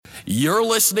You're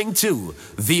listening to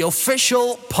the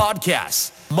official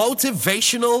podcast,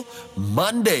 Motivational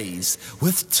Mondays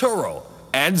with Turo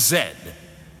and Zen.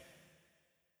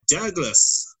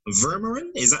 Douglas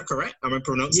Vermeeren, is that correct? Am I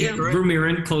pronouncing it correct?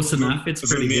 Vermeeren, close enough. It's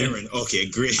pretty Vermeeren. good. Okay,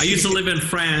 great. I used to live in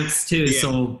France too,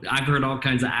 so I've heard all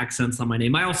kinds of accents on my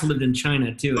name. I also lived in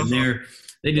China too, and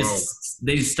they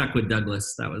just stuck with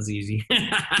Douglas. That was easy. So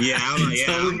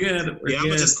we're good. I'm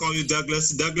gonna just call you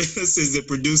Douglas. Douglas is the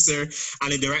producer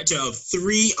and the director of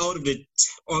 3 out of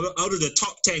the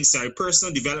top 10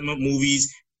 personal development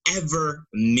movies ever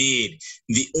made: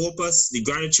 The Opus, The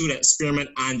Gratitude Experiment,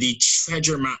 and The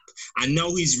Treasure Map. And now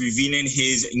he's revealing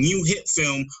his new hit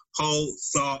film, How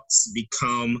Thoughts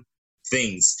Become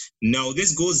Things. Now,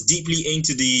 this goes deeply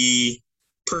into the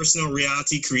personal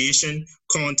reality creation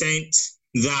content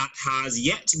that has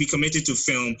yet to be committed to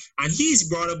film. And he's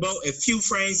brought about a few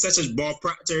friends such as Bob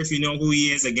Proctor, if you know who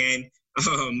he is, again,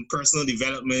 personal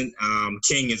development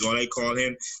king is what I call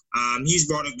him. He's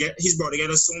brought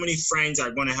together so many friends that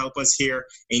are going to help us here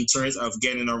in terms of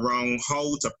getting around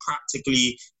how to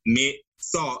practically make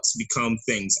thoughts become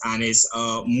things. And it's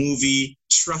a movie,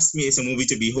 trust me, it's a movie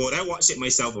to behold. I watched it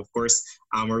myself, of course.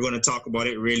 We're going to talk about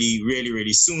it really, really,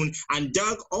 really soon. And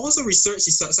Doug also researched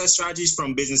the success strategies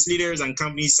from business leaders and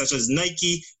companies such as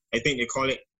Nike. I think they call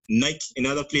it Nike in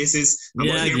other places.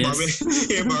 Here in Barbados,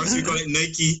 we call it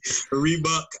Nike,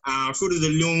 Reebok, Fruit of the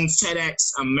Loom,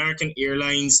 FedEx, American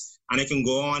Airlines, and I can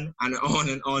go on and on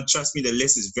and on. Trust me, the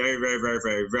list is very, very, very,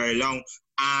 very, very long.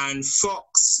 And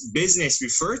Fox Business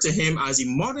referred to him as the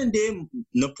modern-day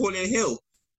Napoleon Hill.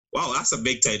 Wow, that's a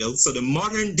big title. So the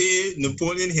modern-day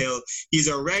Napoleon Hill. He's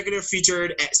a regular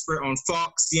featured expert on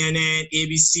Fox, CNN,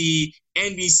 ABC,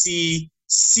 NBC,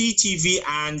 CTV,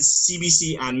 and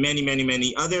CBC, and many, many,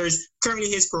 many others.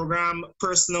 Currently, his program,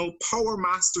 Personal Power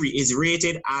Mastery, is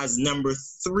rated as number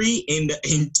 3 in the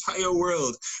entire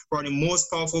world for the most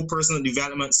powerful personal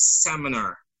development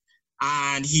seminar.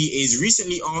 And he is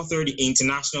recently authored the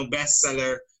international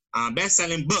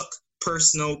best-selling book,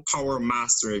 Personal Power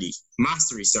Mastery.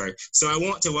 So I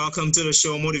want to welcome to the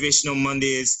show Motivational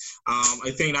Mondays.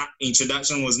 I think that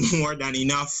introduction was more than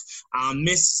enough.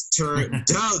 Mr.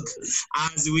 Doug,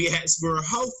 as we explore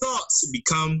how thoughts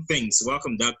become things.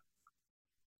 Welcome, Doug.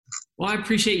 Well, I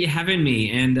appreciate you having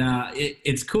me, and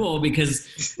it's cool because,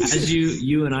 as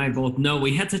you and I both know,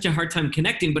 we had such a hard time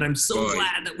connecting, but I'm so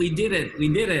glad that we did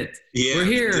it. Yeah, we're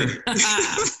here.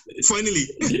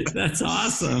 Finally. That's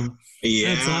awesome.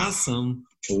 Yeah. That's awesome.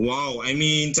 Wow. I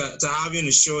mean, to have you on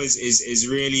the show is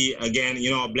really, again,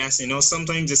 a blessing.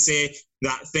 Sometimes they say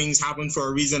that things happen for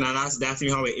a reason, and that's definitely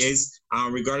how it is,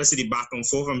 regardless of the back and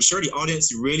forth. I'm sure the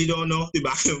audience really don't know the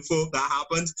back and forth that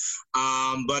happened.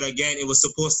 But again, it was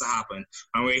supposed to happen.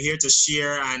 And we're here to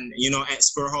share and,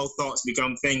 explore how thoughts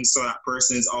become things so that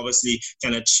persons obviously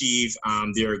can achieve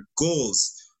their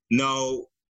goals. Now,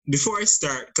 before I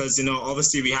start, because,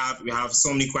 obviously we have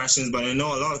so many questions, but I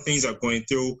know a lot of things are going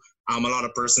through a lot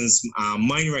of persons'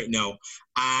 mind right now.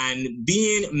 And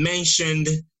being mentioned,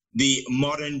 the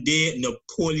modern day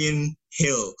Napoleon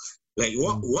Hill, like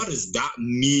what does that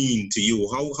mean to you?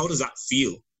 How does that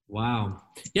feel? Wow.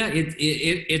 Yeah,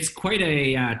 it's quite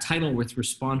a title with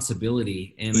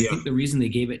responsibility. And I think the reason they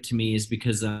gave it to me is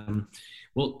because,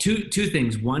 two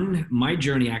things. One, my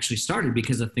journey actually started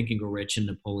because of Think and Grow Rich and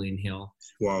Napoleon Hill.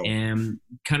 Wow. And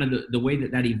kind of the way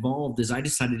that evolved is I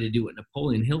decided to do what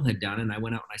Napoleon Hill had done. And I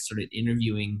went out and I started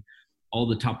interviewing all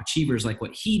the top achievers, like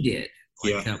what he did.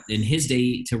 In his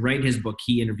day, to write his book,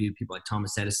 he interviewed people like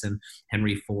Thomas Edison,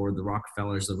 Henry Ford, the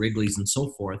Rockefellers, the Wrigleys, and so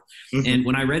forth. Mm-hmm. And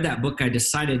when I read that book, I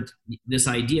decided this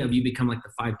idea of you become like the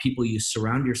 5 people you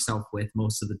surround yourself with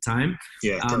most of the time.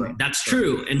 That's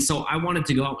true. And so I wanted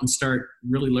to go out and start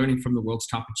really learning from the world's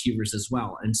top achievers as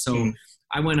well. And so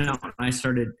I went out and I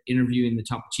started interviewing the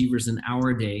top achievers in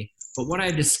our day. But what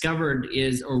I discovered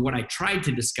is, or what I tried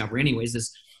to discover anyways,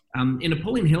 is in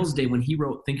Napoleon Hill's day, when he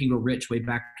wrote Think and Grow Rich way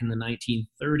back in the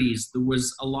 1930s, there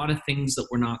was a lot of things that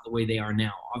were not the way they are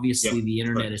now. Obviously, the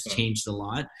internet has changed a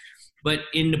lot. But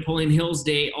in Napoleon Hill's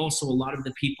day, also a lot of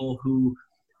the people who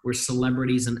were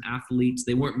celebrities and athletes,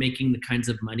 they weren't making the kinds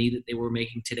of money that they were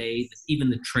making today. Even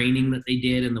the training that they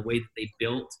did and the way that they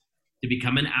built to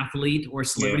become an athlete or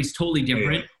celebrity is totally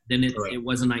different than it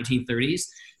was in the 1930s.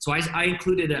 So I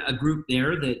included a group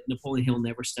there that Napoleon Hill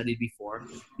never studied before.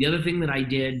 The other thing that I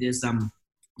did is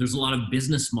there's a lot of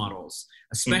business models,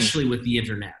 especially with the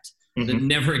internet, that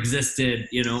never existed,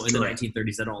 in the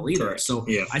 1930s at all either. So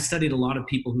I studied a lot of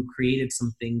people who created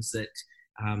some things that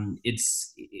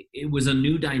it was a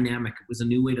new dynamic. It was a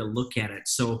new way to look at it.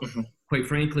 So quite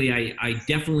frankly, I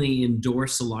definitely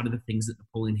endorse a lot of the things that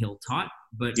Napoleon Hill taught,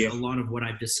 but a lot of what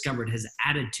I've discovered has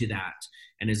added to that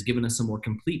and has given us a more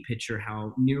complete picture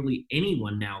how nearly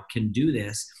anyone now can do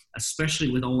this, especially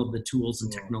with all of the tools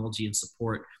and technology and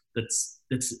support that's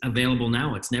available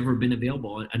now. It's never been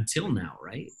available until now,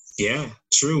 right? Yeah,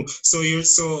 true. So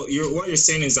what you're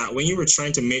saying is that when you were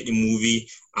trying to make the movie,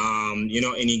 in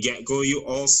the get-go, you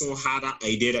also had that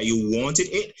idea that you wanted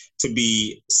it to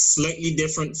be slightly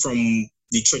different from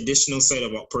the traditional side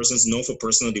of what persons know for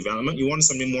personal development. You wanted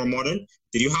something more modern.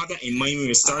 Did you have that in mind when you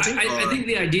were starting? I think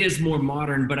the idea is more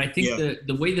modern, but I think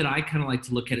the way that I kind of like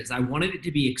to look at it is I wanted it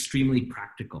to be extremely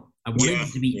practical. I wanted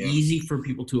it to be easy for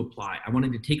people to apply. I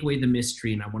wanted to take away the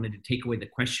mystery, and I wanted to take away the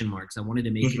question marks. I wanted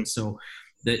to make it so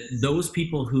that those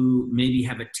people who maybe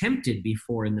have attempted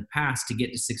before in the past to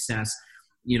get to success,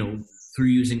 through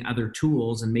using other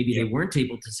tools, and maybe they weren't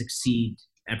able to succeed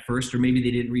at first, or maybe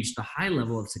they didn't reach the high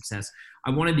level of success, I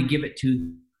wanted to give it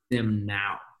to them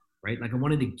now, right? Like I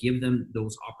wanted to give them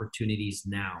those opportunities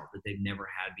now that they've never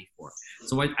had before.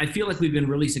 So I feel like we've been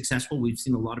really successful. We've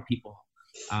seen a lot of people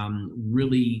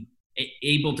really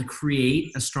able to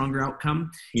create a stronger outcome.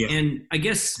 Yeah. And I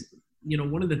guess,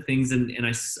 one of the things, and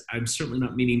I'm certainly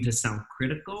not meaning to sound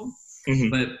critical,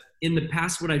 but in the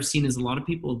past, what I've seen is a lot of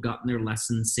people have gotten their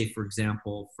lessons, say, for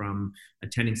example, from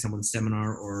attending someone's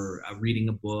seminar or reading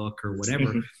a book or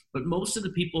whatever. But most of the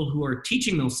people who are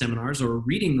teaching those seminars or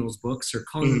reading those books or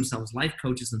calling themselves life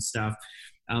coaches and stuff,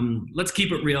 let's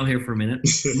keep it real here for a minute.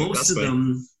 Most of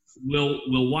them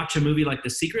will watch a movie like The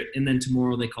Secret, and then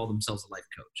tomorrow they call themselves a life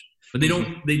coach. But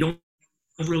they don't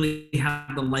really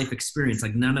have the life experience.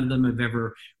 Like none of them have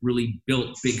ever really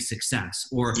built big success,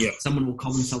 or someone will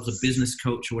call themselves a business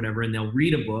coach or whatever, and they'll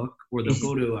read a book or they'll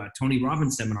go to a Tony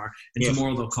Robbins seminar, and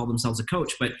tomorrow they'll call themselves a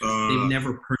coach, but they've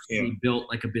never personally built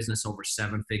like a business over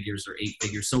 7 figures or 8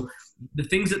 figures. So the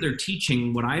things that they're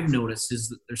teaching, what I've noticed is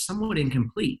that they're somewhat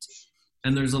incomplete.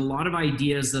 And there's a lot of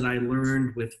ideas that I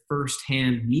learned with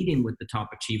firsthand meeting with the top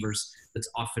achievers that's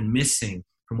often missing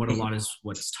from what a lot is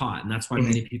what's taught. And that's why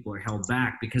many people are held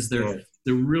back, because they're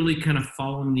really kind of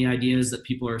following the ideas that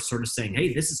people are sort of saying,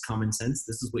 hey, this is common sense,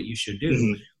 this is what you should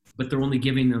do. But they're only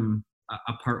giving them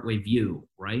a partway view,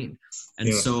 right?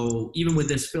 And so even with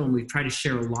this film, we've tried to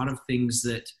share a lot of things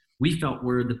that we felt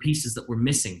were the pieces that were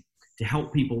missing to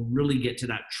help people really get to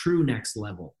that true next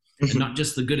level. And not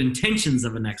just the good intentions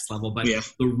of a next level, but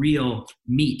the real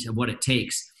meat of what it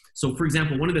takes. So, for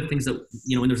example, one of the things that,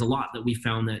 and there's a lot that we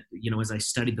found that, as I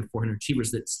studied the 400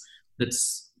 Achievers,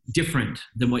 that's different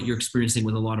than what you're experiencing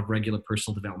with a lot of regular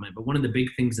personal development. But one of the big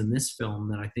things in this film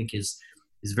that I think is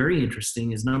very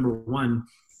interesting is, number one,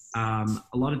 a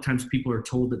lot of times people are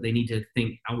told that they need to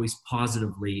think always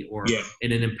positively or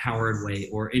in an empowered way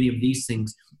or any of these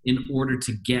things in order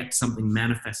to get something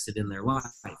manifested in their life,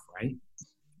 right?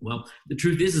 Well, the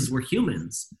truth is we're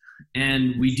humans,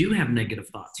 and we do have negative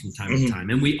thoughts from time to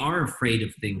time, and we are afraid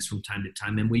of things from time to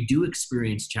time, and we do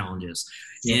experience challenges.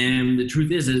 And the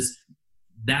truth is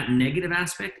that negative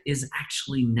aspect is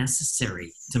actually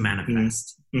necessary to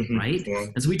manifest, right?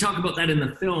 And so we talk about that in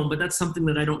the film, but that's something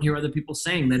that I don't hear other people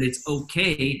saying, that it's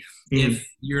okay if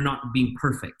you're not being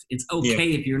perfect. It's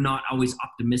okay if you're not always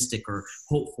optimistic or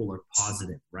hopeful or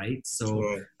positive, right?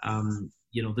 So,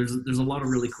 there's a lot of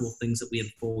really cool things that we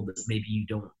unfold that maybe you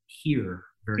don't hear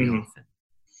very often.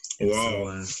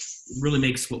 Wow. So, it really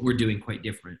makes what we're doing quite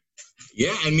different.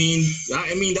 Yeah, I mean,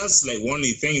 that's like one of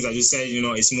the things I just said,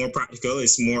 it's more practical,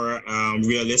 it's more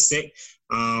realistic.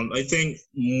 I think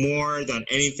more than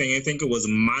anything, I think it was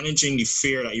managing the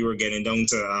fear that you were getting down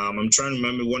to. I'm trying to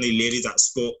remember one of the ladies that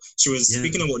spoke. She was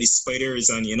speaking about the spiders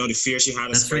and, the fear she had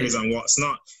of spiders and what's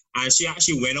not. And she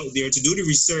actually went out there to do the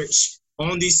research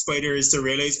on these spiders to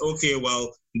realize, okay,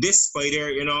 well, this spider,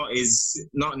 is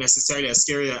not necessarily as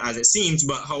scary as it seems,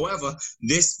 but however,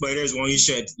 this spider is one you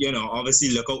should, obviously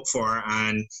look out for.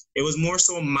 And it was more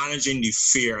so managing the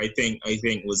fear, I think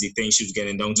was the thing she was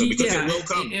getting down to, because it will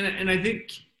come. And I think,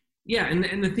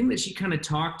 and the thing that she kind of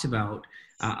talked about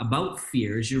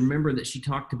fear is, you remember that she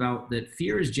talked about that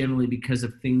fear is generally because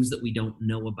of things that we don't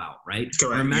know about, right?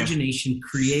 Correct, our imagination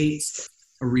creates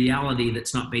a reality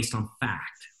that's not based on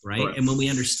fact, right? Correct. And when we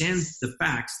understand the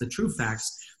facts, the true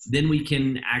facts, then we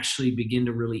can actually begin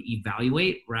to really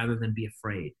evaluate rather than be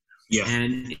afraid. Yeah.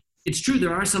 And it's true,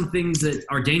 there are some things that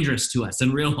are dangerous to us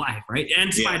in real life, right?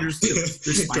 And spiders too.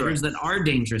 There's spiders that are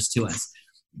dangerous to us.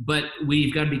 but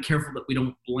we've got to be careful that we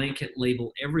don't blanket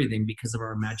label everything because of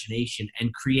our imagination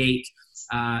and create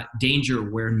danger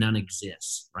where none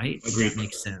exists, right? Agreed. That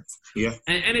makes sense. Yeah.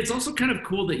 And it's also kind of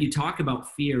cool that you talk about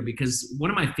fear, because one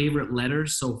of my favorite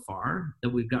letters so far that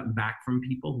we've gotten back from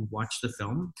people who watched the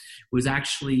film was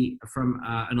actually from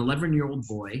an 11-year-old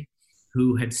boy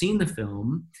who had seen the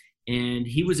film, and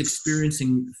he was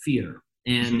experiencing fear.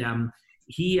 And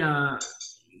he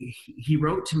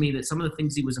wrote to me that some of the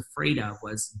things he was afraid of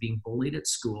was being bullied at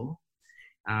school.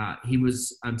 He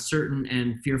was uncertain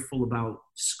and fearful about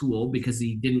school because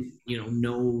he didn't,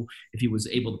 know if he was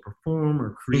able to perform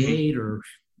or create or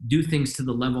do things to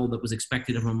the level that was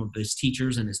expected of him of his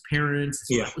teachers and his parents.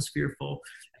 So that was fearful.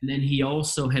 And then he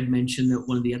also had mentioned that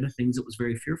one of the other things that was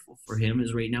very fearful for him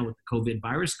is right now with the COVID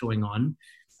virus going on,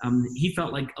 he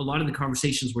felt like a lot of the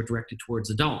conversations were directed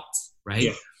towards adults,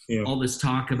 right? Yeah. All this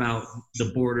talk about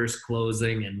the borders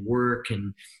closing and work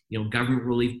and, government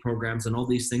relief programs and all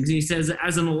these things. And he says,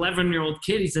 as an 11-year-old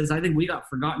kid, he says, I think we got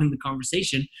forgotten in the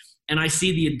conversation, and I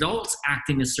see the adults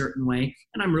acting a certain way,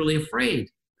 and I'm really afraid,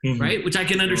 right? Which I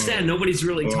can understand. Nobody's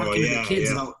really talking to the kids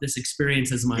about this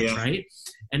experience as much, right?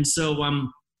 And so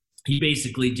he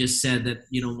basically just said that,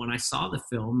 when I saw the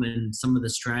film and some of the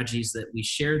strategies that we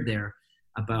shared there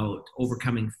about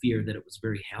overcoming fear, that it was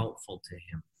very helpful to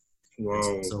him.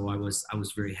 Wow. So I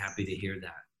was very happy to hear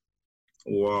that.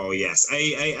 Wow, yes.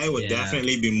 I would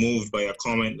definitely be moved by a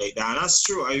comment like that. And that's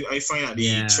true. I find that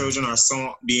the children are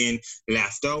somewhat being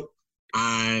left out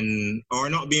and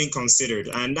are not being considered.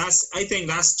 And I think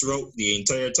that's throughout the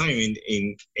entire time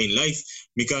in life.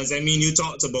 Because you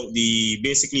talked about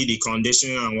basically the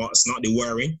conditioning and what's not, the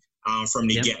worrying. From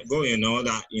the get-go,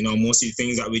 that, most of the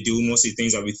things that we do, most of the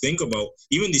things that we think about,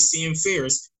 even the same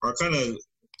fears are kind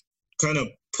of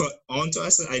put onto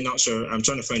us. I'm not sure. I'm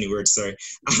trying to find the word, sorry.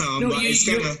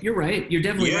 You're right. You're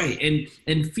definitely right.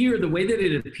 And fear, the way that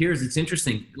it appears, it's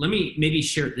interesting. Let me maybe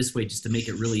share it this way just to make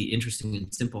it really interesting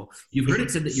and simple. You've heard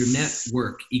it said that your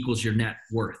network equals your net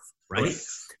worth, right?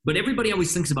 But everybody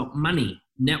always thinks about money.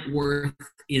 Net worth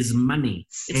is money.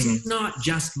 It's not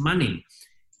just money.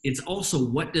 It's also,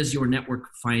 what does your network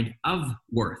find of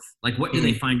worth? Like, what do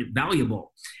they find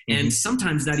valuable? And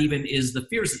sometimes that even is the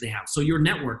fears that they have. So your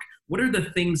network, what are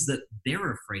the things that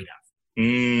they're afraid of?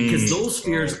 Because those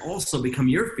fears also become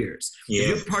your fears. If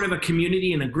you're part of a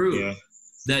community and a group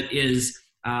that is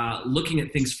looking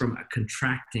at things from a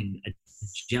contracting, a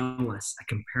jealous, a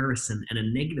comparison, and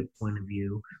a negative point of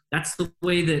view, that's the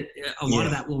way that a lot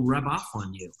of that will rub off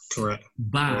on you. Correct.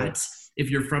 But if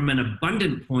you're from an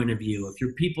abundant point of view, if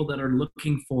you're people that are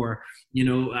looking for,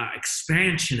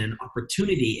 expansion and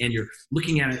opportunity, and you're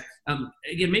looking at it,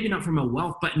 again, maybe not from a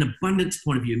wealth, but an abundance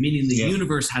point of view, meaning the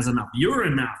universe has enough, you're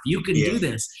enough, you can do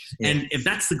this. And if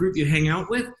that's the group you hang out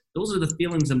with, those are the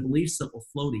feelings and beliefs that will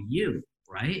flow to you,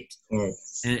 right?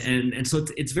 And so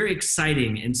it's very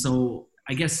exciting. And so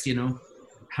I guess,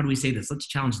 how do we say this? Let's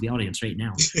challenge the audience right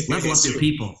now. Level up your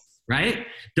people. Right?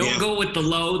 Don't go with the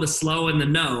low, the slow, and the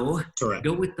no. Correct.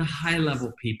 Go with the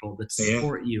high-level people that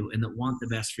support you and that want the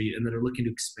best for you and that are looking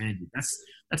to expand you.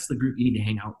 That's the group you need to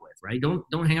hang out with, right?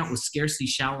 Don't hang out with scarcity,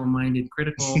 shallow-minded,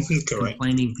 critical,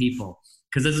 complaining people,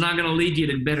 because it's not going to lead you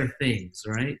to better things,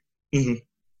 right?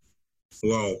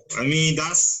 Wow.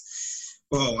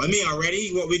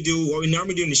 Already what we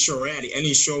normally do in the show, right? At the end of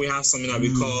the show, we have something that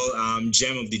we call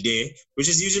Gem of the Day, which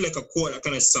is usually like a quote that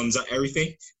kind of sums up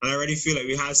everything. And I already feel like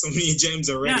we have so many gems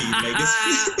already. Like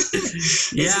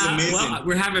this is amazing. Well,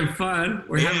 we're having fun.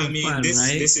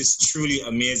 This is truly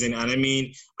amazing. And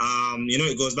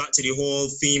it goes back to the whole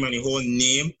theme and the whole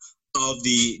name of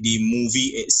the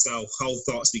movie itself, how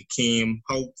thoughts become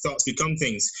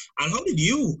things. And how did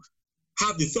you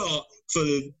have the thought for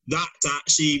that to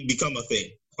actually become a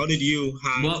thing? How did you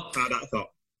have that thought?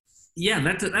 Yeah,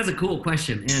 that's a cool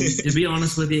question. And to be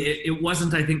honest with you, it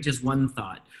wasn't, I think, just one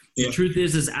thought. The truth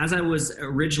is as I was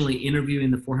originally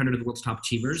interviewing the 400 of the world's top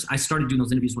achievers, I started doing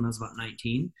those interviews when I was about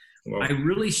 19. Wow. I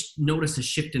really noticed a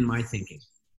shift in my thinking.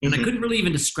 And I couldn't really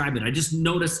even describe it. I just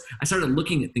noticed, I started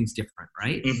looking at things different,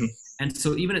 right? And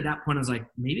so even at that point, I was like,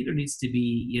 maybe there needs to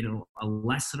be, a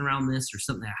lesson around this or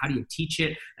something. How do you teach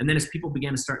it? And then as people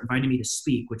began to start inviting me to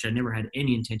speak, which I never had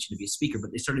any intention to be a speaker, but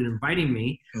they started inviting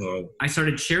me, I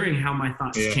started sharing how my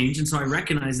thoughts changed. And so I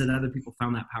recognized that other people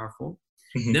found that powerful.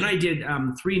 Then I did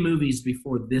 3 movies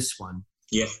before this one.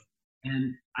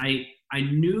 And I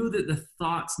knew that the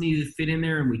thoughts needed to fit in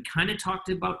there, and we kind of talked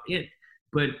about it,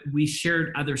 but we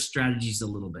shared other strategies a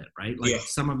little bit, right? Like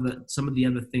some of the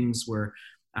other things were,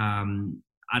 I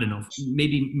don't know,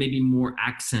 maybe more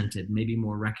accented, maybe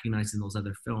more recognized in those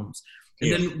other films.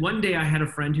 And then one day I had a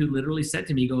friend who literally said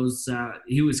to me, he goes,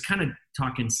 he was kind of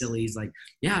talking silly. He's like,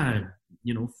 yeah,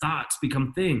 you know, thoughts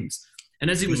become things. And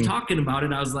as he was talking about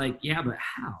it, I was like, yeah, but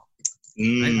how?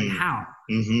 Right? Like how?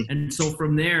 And so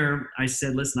from there, I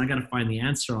said, listen, I got to find the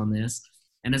answer on this.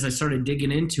 And as I started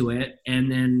digging into it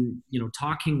and then, you know,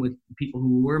 talking with people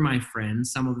who were my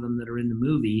friends, some of them that are in the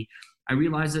movie, I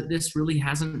realized that this really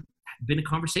hasn't been a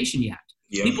conversation yet.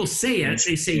 Yeah. People say it.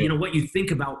 They say, you know, what you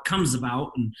think about comes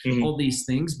about and all these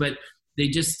things, but they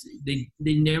just, they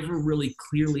never really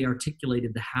clearly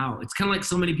articulated the how. It's kind of like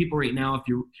so many people right now, if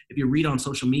you read on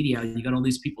social media, you got all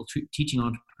these people teaching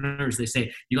entrepreneurs. They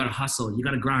say, you got to hustle, you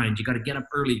got to grind, you got to get up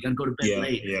early, you got to go to bed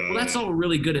late. Well, that's all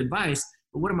really good advice,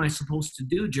 but what am I supposed to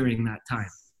do during that time?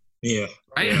 Yeah.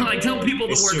 Right? I tell people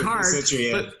to work hard,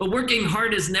 but working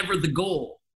hard is never the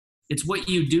goal. It's what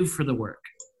you do for the work.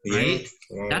 Right?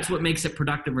 Wow. That's what makes it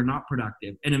productive or not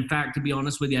productive. And in fact, to be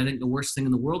honest with you, I think the worst thing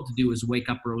in the world to do is wake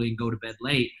up early and go to bed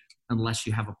late unless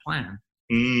you have a plan.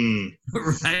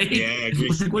 Right? Yeah, I agree.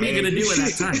 Like, what are you going to do at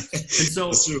that time? And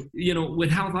so, you know, with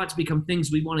How Thoughts Become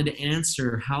Things, we wanted to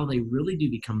answer how they really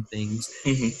do become things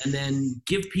and then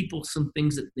give people some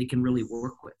things that they can really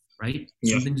work with, right?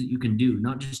 Some things that you can do,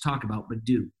 not just talk about, but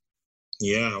do.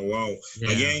 Yeah, wow.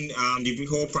 Yeah. Again, the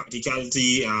whole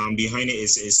practicality behind it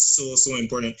is so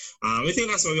important. I think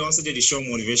that's why we also did the show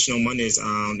Motivational Mondays.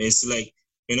 It's like,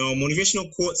 you know,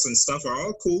 motivational quotes and stuff are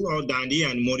all cool, all dandy,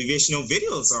 and motivational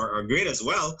videos are great as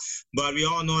well. But we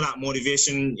all know that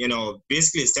motivation, you know,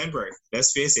 basically is temporary.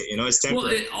 Let's face it, you know, it's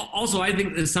temporary. Well, also, I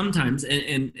think that sometimes,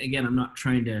 and again, I'm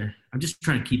just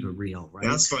trying to keep it real, right?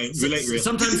 That's fine. Real.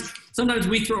 Sometimes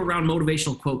we throw around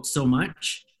motivational quotes so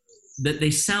much that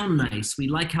they sound nice. We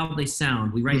like how they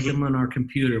sound. We write them on our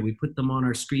computer. We put them on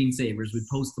our screensavers. We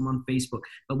post them on Facebook,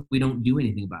 but we don't do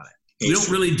anything about it. We don't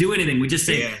really do anything. We just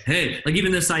say, hey, like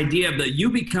even this idea of that you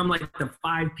become like the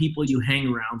 5 people you hang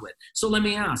around with. So let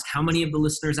me ask, how many of the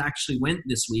listeners actually went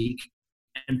this week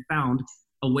and found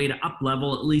a way to up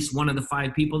level at least one of the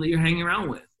 5 people that you're hanging around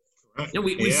with? Right. You know,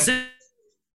 we say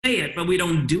it, but we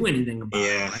don't do anything about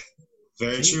it. Right?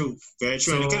 Very true. Very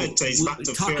true. So, and it kind of ties back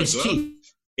to fear as well. Cheap.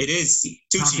 It is.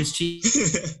 Talk is cheap.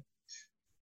 It's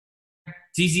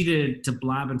easy to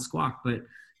blab and squawk, but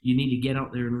you need to get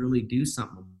out there and really do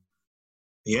something.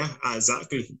 Yeah,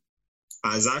 exactly.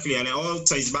 Exactly. And it all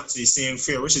ties back to the same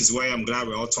fear, which is why I'm glad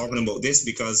we're all talking about this,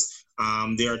 because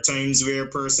there are times where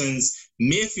persons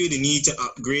may feel the need to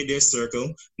upgrade their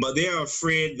circle, but they are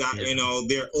afraid that, you know,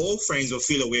 their old friends will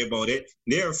feel a way about it.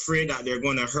 They're afraid that they're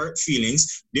going to hurt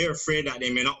feelings. They're afraid that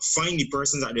they may not find the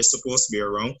persons that they're supposed to be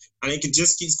around. And it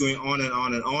just keeps going on and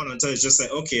on and on until it's just like,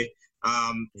 okay,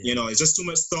 you know, it's just too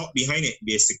much thought behind it,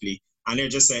 basically. And they're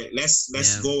just like,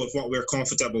 let's go with what we're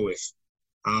comfortable with.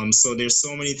 So there's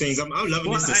so many things. I'm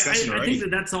loving this discussion already. I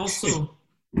think that's also...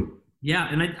 Yeah,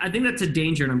 and I think that's a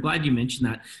danger, and I'm glad you mentioned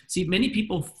that. See, many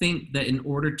people think that in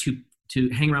order to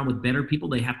hang around with better people,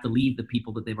 they have to leave the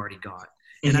people that they've already got.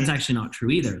 And that's actually not true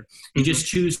either. You just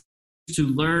choose to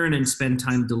learn and spend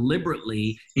time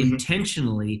deliberately,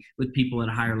 intentionally with people at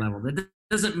a higher level. That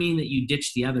doesn't mean that you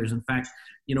ditch the others. In fact,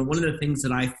 you know, one of the things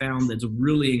that I found that's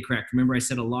really incorrect, remember I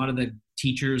said a lot of the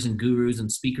teachers and gurus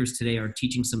and speakers today are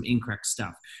teaching some incorrect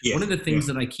stuff. Yeah. One of the things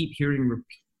that I keep hearing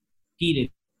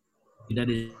repeated that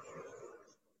is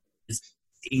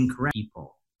incorrect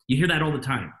people. You hear that all the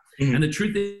time. And the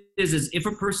truth is if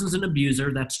a person's an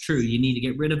abuser, that's true. You need to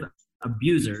get rid of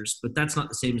abusers, but that's not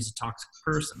the same as a toxic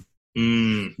person.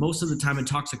 Most of the time, a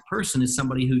toxic person is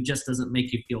somebody who just doesn't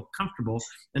make you feel comfortable.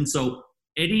 And so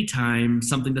anytime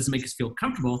something doesn't make us feel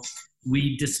comfortable,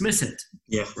 we dismiss it.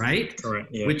 Yeah. Right? Correct.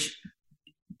 Yeah. Which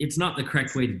it's not the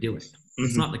correct way to do it.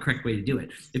 It's not the correct way to do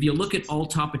it. If you look at all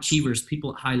top achievers,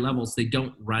 people at high levels, they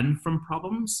don't run from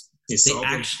problems. They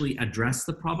actually address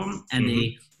the problem and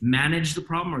they manage the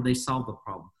problem, or they solve the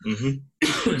problem.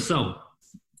 So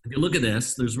if you look at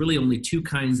this, there's really only 2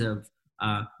 kinds of,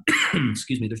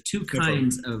 there's 2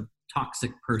 kinds of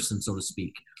toxic person, so to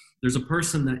speak. There's a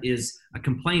person that is a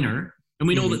complainer, and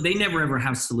we know that they never ever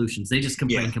have solutions. They just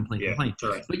complain.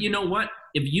 Correct. But you know what?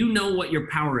 If you know what your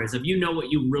power is, if you know what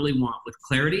you really want with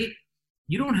clarity,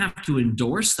 you don't have to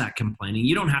endorse that complaining.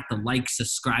 You don't have to like,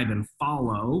 subscribe, and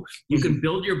follow. You can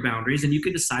build your boundaries and you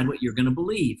can decide what you're going to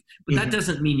believe. But that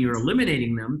doesn't mean you're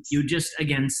eliminating them. You just,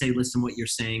 again, say, listen, what you're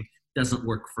saying doesn't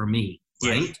work for me,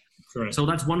 right? Correct. So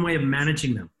that's one way of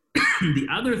managing them. The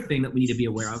other thing that we need to be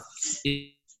aware of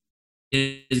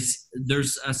is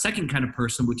there's a second kind of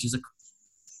person, which is a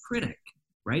critic,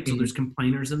 right? So there's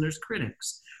complainers and there's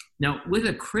critics. Now, with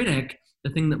a critic,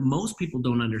 the thing that most people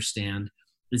don't understand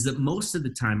is that most of the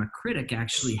time a critic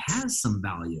actually has some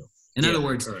value. In other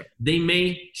words, correct. they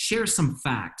may share some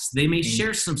facts. They may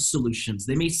share some solutions.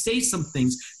 They may say some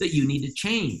things that you need to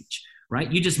change, right?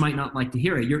 You just might not like to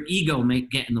hear it. Your ego may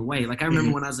get in the way. Like I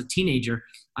remember when I was a teenager,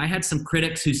 I had some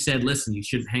critics who said, listen, you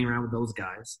shouldn't hang around with those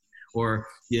guys. Or,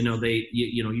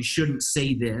 you shouldn't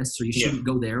say this, or you shouldn't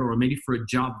go there, or maybe for a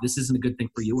job, this isn't a good thing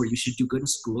for you, or you should do good in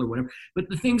school or whatever. But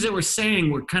the things they were saying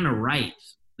were kind of right.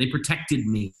 They protected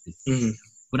me.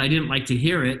 But I didn't like to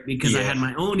hear it because I had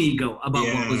my own ego about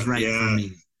what was right for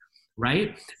me,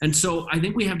 right? And so I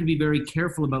think we have to be very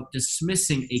careful about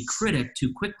dismissing a critic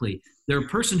too quickly. They're a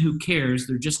person who cares.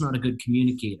 They're just not a good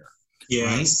communicator.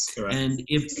 Yes, right? correct. And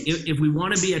if we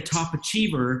want to be a top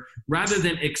achiever, rather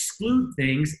than exclude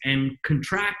things and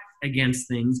contract against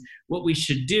things, what we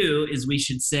should do is we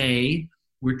should say,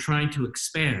 we're trying to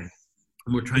expand.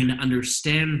 And we're trying to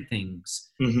understand things.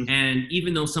 And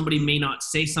even though somebody may not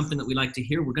say something that we like to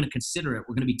hear, we're going to consider it.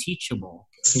 We're going to be teachable.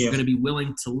 We're going to be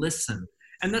willing to listen.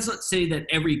 And that's not to say that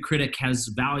every critic has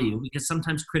value, because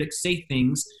sometimes critics say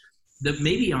things that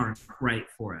maybe aren't right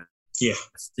for us.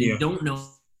 They don't know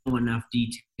enough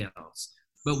details.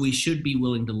 But we should be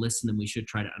willing to listen, and we should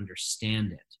try to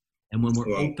understand it. And when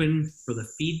we're open for the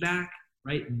feedback,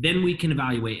 right, then we can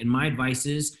evaluate. And my advice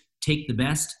is take the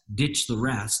best, ditch the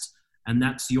rest. And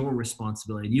that's your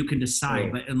responsibility. You can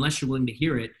decide, but unless you're willing to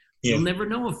hear it, you'll never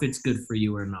know if it's good for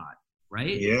you or not,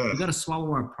 right? You got to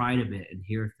swallow our pride a bit and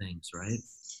hear things, right?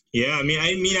 Yeah, I mean,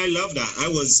 I love that. I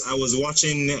was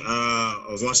watching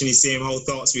the same How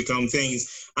Thoughts Become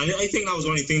Things, and I think that was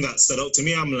one of the things that stood out to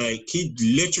me. I'm like, he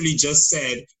literally just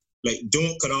said, like,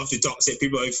 don't cut off the toxic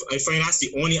people. I find that's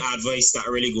the only advice that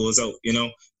really goes out,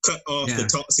 cut off the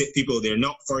toxic people. They're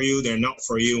not for you. They're not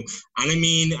for you. And I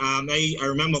mean, I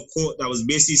remember a quote that was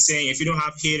basically saying, if you don't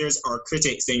have haters or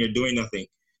critics, then you're doing nothing.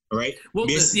 All right. Well,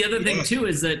 the other thing too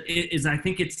is that I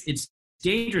think it's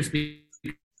dangerous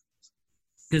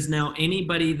because now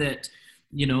anybody that,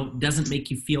 doesn't make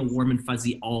you feel warm and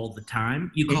fuzzy all the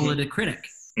time, you call it a critic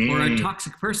or a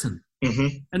toxic person.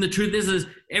 And the truth is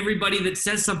everybody that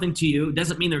says something to you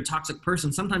doesn't mean they're a toxic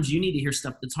person. Sometimes you need to hear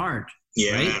stuff that's hard,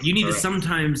 right? You need to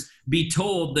sometimes be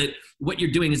told that what you're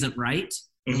doing isn't right.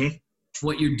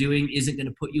 What you're doing isn't going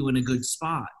to put you in a good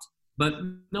spot. But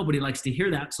nobody likes to hear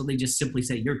that, so they just simply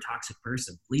say, you're a toxic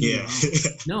person. Leave me alone.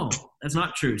 No, that's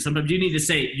not true. Sometimes you need to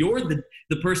say, you're the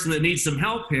person that needs some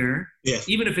help here.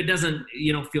 Even if it doesn't,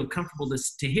 feel comfortable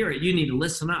to hear it, you need to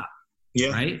listen up.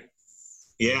 Right?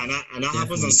 Yeah, and that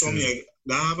happens on so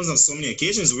many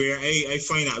occasions where I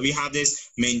find that we have this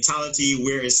mentality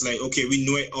where it's like, okay, we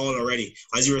know it all already.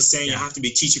 As you were saying, you have to be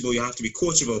teachable, you have to be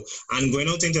coachable, and going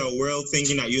out into a world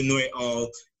thinking that you know it all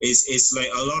is like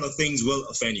a lot of things will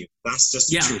offend you. That's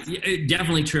just true. Yeah,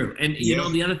 definitely true. And you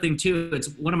know, the other thing too, it's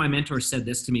one of my mentors said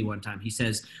this to me one time. He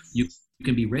says, you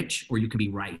can be rich or you can be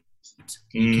right.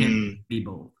 You can't be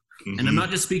both. And I'm not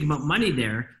just speaking about money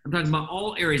there. I'm talking about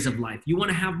all areas of life. You want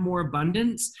to have more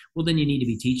abundance? Well, then you need to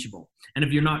be teachable. And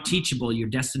if you're not teachable, you're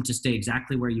destined to stay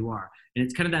exactly where you are. And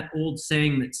it's kind of that old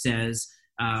saying that says,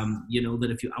 that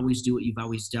if you always do what you've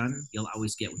always done, you'll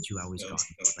always get what you always got.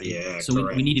 Right? So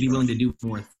we need to be willing to do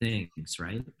more things,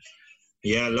 right?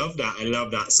 Yeah, I love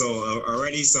that. So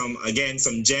already some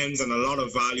gems and a lot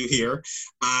of value here.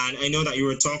 And I know that you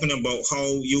were talking about how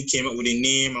you came up with a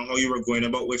name and how you were going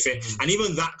about with it. And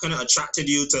even that kind of attracted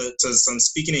you to some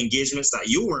speaking engagements that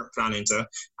you weren't planning to.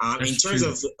 In terms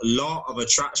of law of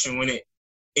attraction,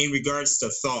 in regards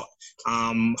to thought,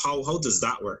 how does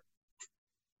that work?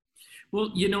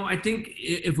 Well, I think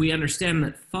if we understand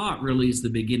that thought really is the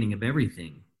beginning of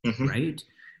everything, right?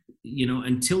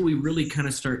 Until we really kind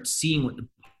of start seeing what the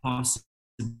possibilities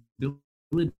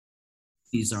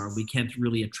are, we can't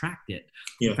really attract it.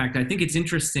 In fact, I think it's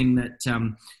interesting that,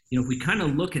 if we kind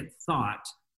of look at thought,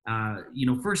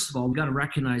 first of all, we've got to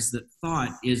recognize that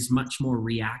thought is much more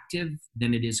reactive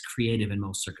than it is creative in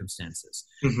most circumstances.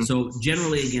 So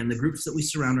generally, again, the groups that we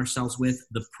surround ourselves with,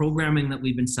 the programming that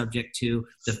we've been subject to,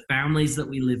 the families that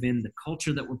we live in, the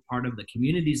culture that we're part of, the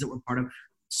communities that we're part of,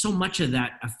 so much of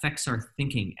that affects our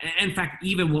thinking. And in fact,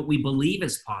 even what we believe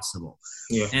is possible.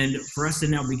 And for us to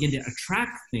now begin to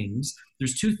attract things,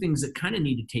 there's two things that kind of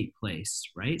need to take place,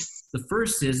 right? The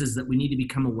first is that we need to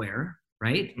become aware,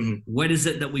 right? What is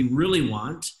it that we really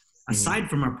want aside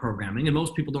from our programming? And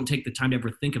most people don't take the time to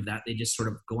ever think of that. They just sort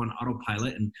of go on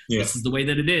autopilot and this is the way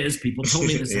that it is. People told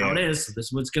me this is how it is. So this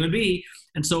is what it's going to be.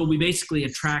 And so we basically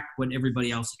attract what everybody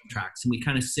else attracts. And we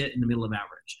kind of sit in the middle of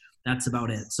average. That's about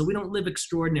it. So we don't live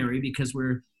extraordinary because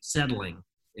we're settling,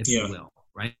 if you will,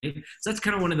 right? So that's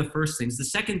kind of one of the first things. The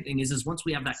second thing is once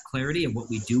we have that clarity of what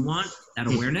we do want, that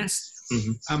awareness,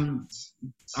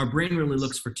 our brain really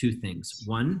looks for two things.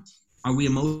 One, Are we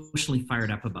emotionally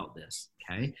fired up about this?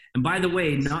 Okay. And by the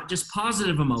way, not just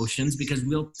positive emotions, because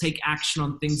we'll take action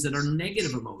on things that are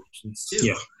negative emotions too.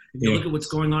 Yeah. If you look at what's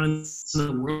going on in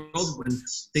the world, when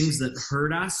things that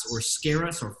hurt us or scare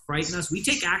us or frighten us, we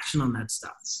take action on that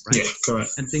stuff, right? Yeah,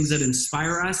 correct. And things that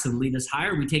inspire us and lead us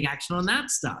higher, we take action on that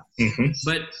stuff. Mm-hmm.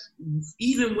 But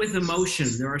even with emotion,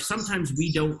 there are sometimes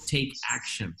we don't take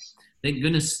action. Thank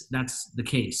goodness that's the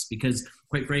case, because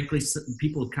quite frankly,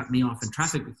 people have cut me off in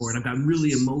traffic before and I've gotten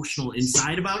really emotional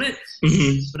inside about it,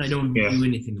 but I don't do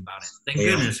anything about it. Thank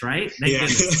goodness, right? Thank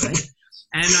goodness, right?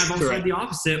 And I've also had the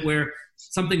opposite, where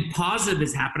something positive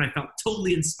has happened. I felt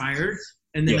totally inspired,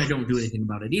 and then I don't do anything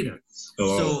about it either.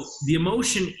 So the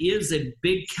emotion is a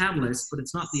big catalyst, but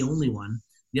it's not the only one.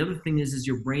 The other thing is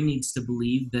your brain needs to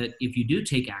believe that if you do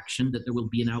take action, that there will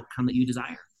be an outcome that you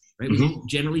desire, right? We don't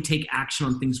generally take action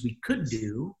on things we could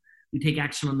do. We take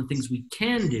action on the things we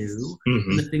can do,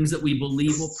 and the things that we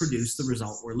believe will produce the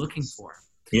result we're looking for.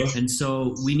 Yeah. And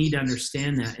so we need to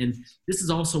understand that. And this is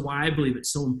also why I believe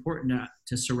it's so important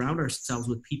to surround ourselves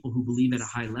with people who believe at a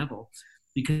high level.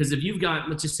 Because if you've got,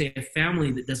 let's just say, a family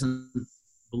that doesn't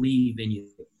believe in you,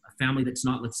 a family that's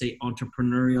not, let's say,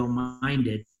 entrepreneurial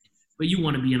minded, but you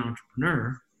want to be an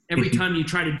entrepreneur, every time you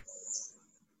try to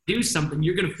do something,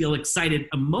 you're going to feel excited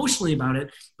emotionally about it,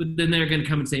 but then they're going to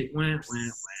come and say, wah, wah, wah.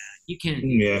 You can't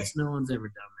do this. No one's ever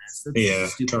done this. That's a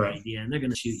stupid idea. And they're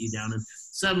going to shoot you down. And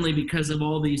suddenly, because of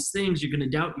all these things, you're going to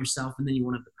doubt yourself, and then you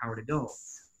won't have the power to go.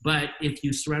 But if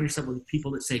you surround yourself with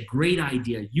people that say, great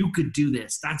idea, you could do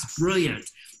this, that's brilliant,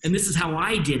 and this is how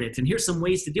I did it, and here's some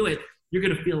ways to do it, you're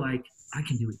going to feel like, I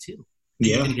can do it too. And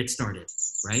you're going to get started,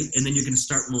 right? And then you're going to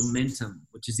start momentum,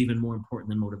 which is even more important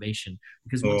than motivation.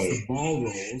 Because once the ball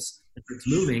rolls, if it's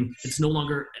moving, it's no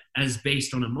longer as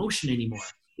based on emotion anymore.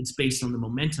 It's based on the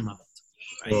momentum of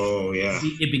it, right?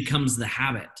 It becomes the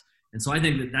habit. And so I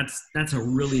think that's a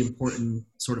really important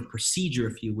sort of procedure,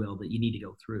 if you will, that you need to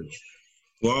go through.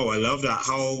 Wow, I love that,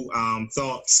 how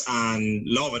thoughts and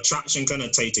law of attraction kind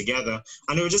of tie together.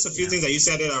 And there were just a few things that you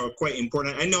said that are quite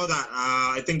important. I know that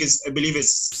I believe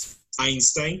it's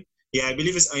Einstein. Yeah, I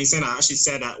believe it's Einstein that actually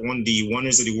said that the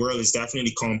wonders of the world is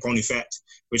definitely compound effect,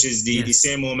 which is the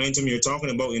same momentum you're talking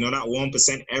about. You know, that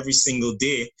 1% every single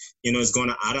day, you know, is going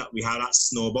to add up. We have that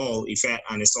snowball effect,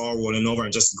 and it's all rolling over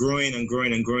and just growing and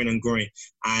growing and growing and growing.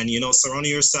 And, you know,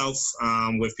 surrounding yourself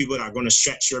with people that are going to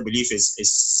stretch your belief is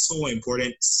so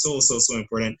important, so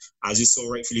important, as you so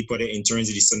rightfully put it, in terms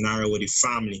of the scenario with the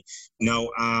family. Now,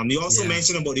 you also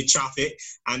mentioned about the traffic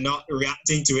and not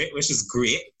reacting to it, which is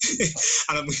great.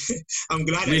 And I'm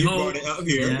glad that you brought it up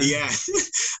here. Yeah.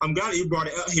 I'm glad that you brought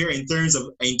it up here in terms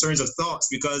of thoughts,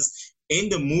 because in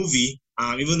the movie,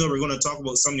 even though we're going to talk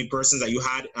about some of the persons that you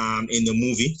had in the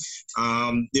movie,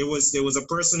 there was a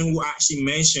person who actually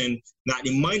mentioned that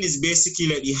the mind is basically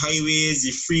like the highways,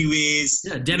 the freeways.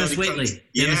 Yeah, Dennis Waitley.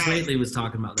 Dennis Waitley was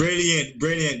talking about that.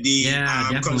 Brilliant.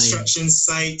 The construction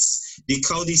sites, the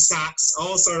cul-de-sacs,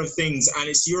 all sort of things. And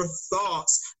it's your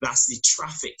thoughts that's the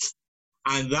traffic.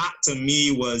 And that to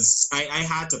me was, I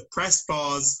had to press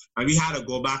pause and we had to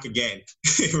go back again,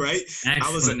 right?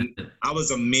 Excellent. That was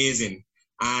amazing.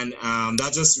 And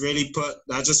that just really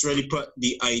put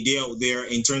the idea out there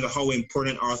in terms of how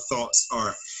important our thoughts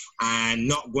are, and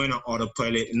not going on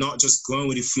autopilot, not just going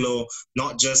with the flow,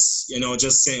 not just,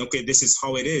 just saying, okay, this is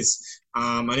how it is.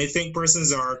 And I think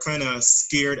persons are kind of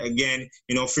scared again,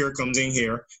 fear comes in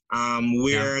here,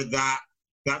 where that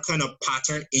kind of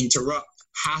pattern interrupt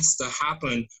has to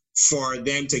happen for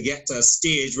them to get to a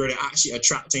stage where they're actually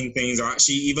attracting things, or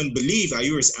actually even believe,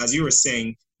 as you were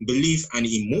saying, belief and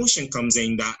emotion comes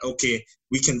in that, okay,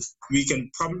 we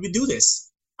can probably do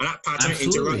this. And that pattern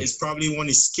interrupt is probably one of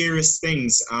the scariest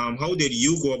things. How did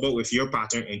you go about with your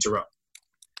pattern interrupt?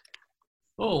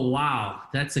 Oh, wow.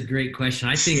 That's a great question.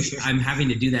 I think I'm having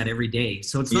to do that every day.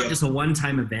 So it's not just a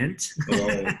one-time event.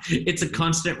 It's a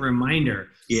constant reminder.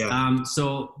 Yeah.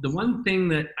 So the one thing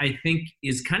that I think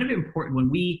is kind of important when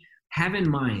we have in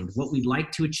mind what we'd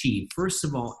like to achieve, first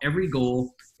of all, every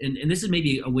goal, and this is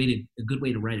maybe a good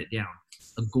way to write it down,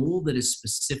 a goal that is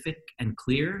specific and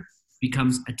clear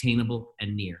becomes attainable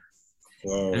and near.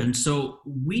 Wow. And so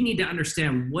we need to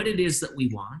understand what it is that we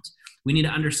want. We need to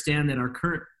understand that our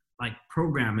current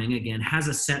programming, again, has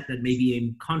a set that may be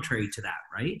in contrary to that,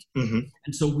 right? Mm-hmm.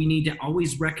 And so we need to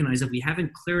always recognize if we have in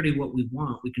clarity what we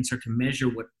want, we can start to measure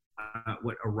what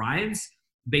arrives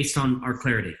based on our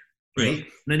clarity, right? Yeah.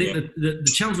 And I think that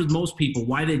the challenge with most people,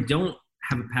 why they don't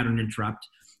have a pattern interrupt,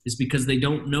 is because they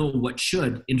don't know what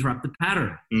should interrupt the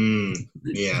pattern.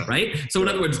 Yeah. Right? So in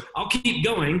other words, I'll keep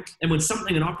going, and when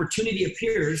an opportunity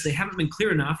appears, they haven't been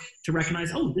clear enough to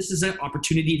recognize, oh, this is an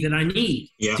opportunity that I need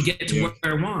to get to where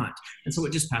I want. And so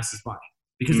it just passes by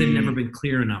because they've never been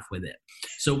clear enough with it.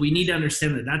 So we need to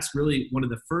understand that that's really one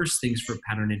of the first things for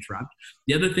pattern interrupt.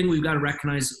 The other thing we've got to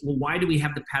recognize, well, why do we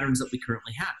have the patterns that we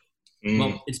currently have?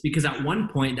 Well, it's because at one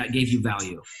point that gave you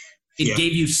value. It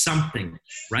gave you something,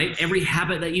 right? Every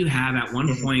habit that you have at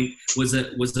one point was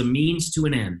a means to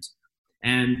an end.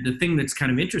 And the thing that's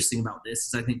kind of interesting about this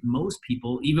is I think most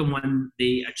people, even when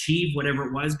they achieve whatever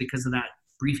it was because of that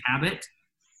brief habit,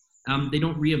 they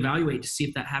don't reevaluate to see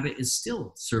if that habit is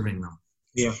still serving them.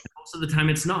 Yeah. And most of the time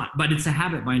it's not, but it's a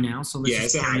habit by now. So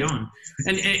let's just carry on.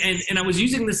 And I was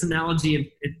using this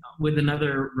analogy with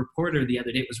another reporter the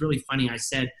other day. It was really funny. I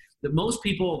said that most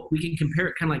people, we can compare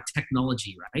it kind of like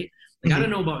technology, right? Like, I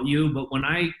don't know about you, but when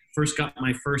I first got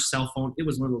my first cell phone, it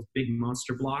was one of those big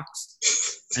monster blocks.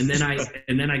 And then I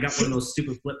got one of those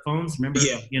stupid flip phones. Remember,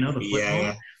 the flip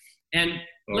phone? And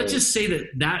let's just say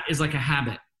that is like a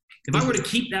habit. If I were to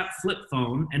keep that flip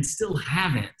phone and still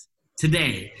have it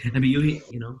today, and be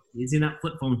using that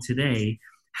flip phone today,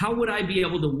 how would I be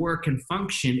able to work and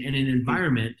function in an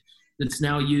environment that's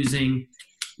now using,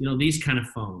 these kind of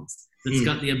phones? That's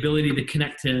got the ability to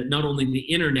connect to not only the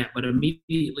internet, but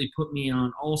immediately put me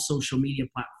on all social media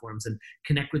platforms and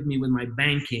connect with me with my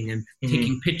banking and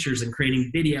taking pictures and creating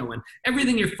video and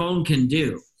everything your phone can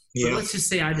do. But let's just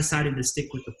say I decided to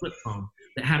stick with the flip phone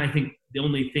that had, I think, the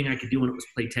only thing I could do on it was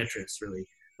play Tetris, really,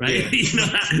 right?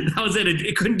 That was it.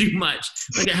 It couldn't do much.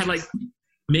 Like, it had like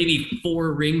maybe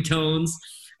 4 ringtones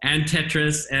and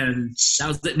Tetris, and that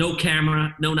was it. No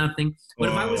camera, no nothing. But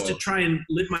if I was to try and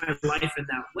live my life in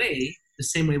that way, the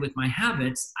same way with my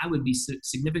habits, I would be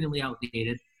significantly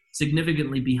outdated,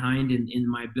 significantly behind in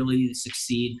my ability to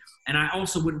succeed. And I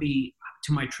also wouldn't be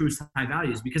to my true high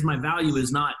values, because my value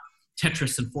is not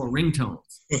Tetris and 4 ringtones.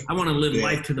 I want to live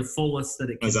life to the fullest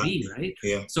that it can be, right?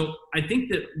 Yeah. So I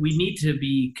think that we need to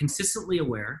be consistently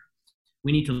aware.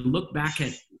 We need to look back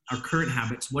at our current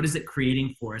habits. What is it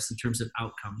creating for us in terms of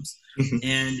outcomes?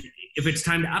 And if it's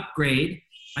time to upgrade,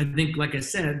 I think, like I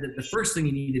said, that the first thing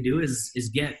you need to do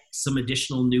is get some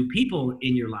additional new people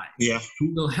in your life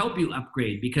who will help you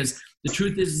upgrade. Because the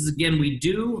truth is, again, we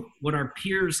do what our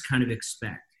peers kind of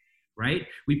expect, right?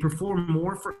 We perform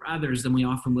more for others than we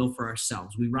often will for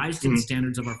ourselves. We rise to the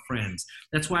standards of our friends.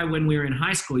 That's why when we were in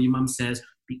high school, your mom says,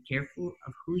 be careful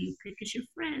of who you pick as your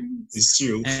friends. It's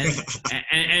true.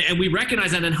 and we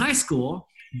recognize that in high school,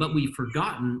 but we've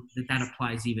forgotten that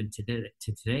applies even to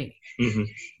today.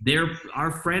 They're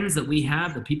our friends that we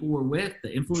have, the people we're with,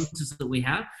 the influences that we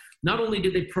have. Not only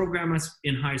did they program us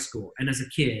in high school and as a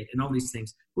kid and all these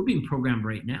things, we're being programmed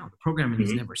right now. The programming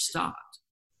has never stopped,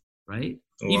 right?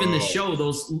 Wow. Even the show,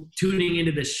 those tuning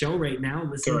into the show right now,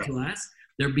 listening to us,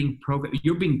 they're being programmed.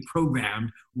 You're being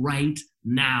programmed right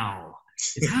now.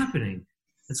 It's happening.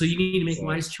 And so you need to make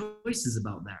wise choices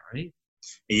about that, right?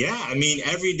 Yeah, I mean,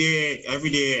 every day,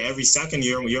 every second,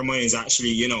 your mind is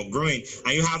actually, growing,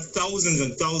 and you have thousands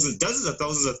and thousands, dozens of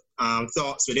thousands of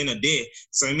thoughts within a day.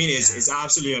 So I mean, it's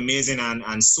absolutely amazing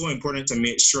and so important to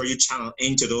make sure you channel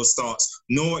into those thoughts,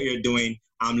 know what you're doing,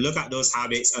 look at those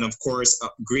habits, and of course,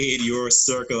 upgrade your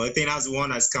circle. I think that's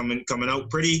one that's coming out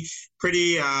pretty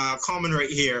common right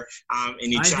here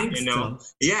in the chat. So.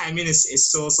 Yeah, I mean,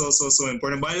 it's so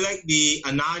important. But I like the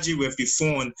analogy with the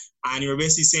phone, and you're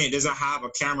basically saying it doesn't have a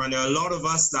camera. And there are a lot of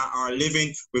us that are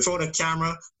living without a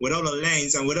camera, without a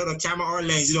lens, and without a camera or a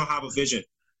lens, you don't have a vision.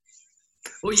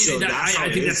 Well, I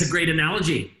think that's a great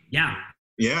analogy. Yeah.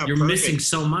 Yeah, you're missing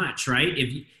so much, right?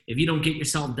 If you don't get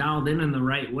yourself dialed in the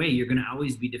right way, you're going to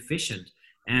always be deficient.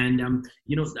 And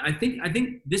I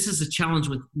think this is a challenge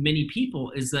with many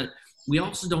people, is that we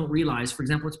also don't realize, for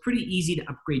example, it's pretty easy to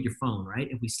upgrade your phone, right?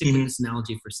 If we stick with this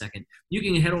analogy for a second, you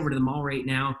can head over to the mall right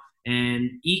now, and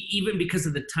even because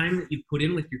of the time that you put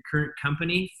in with your current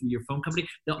company, your phone company,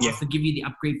 they'll often give you the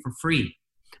upgrade for free.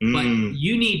 But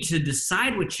you need to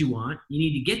decide what you want. You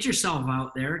need to get yourself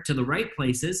out there to the right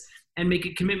places and make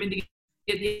a commitment to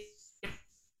get the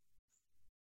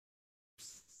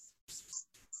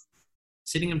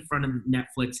sitting in front of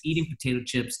Netflix, eating potato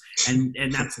chips, and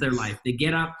that's their life. They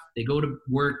get up, they go to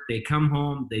work, they come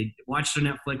home, they watch their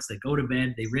Netflix, they go to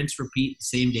bed, they rinse, repeat the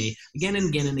same day again and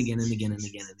again and again and again and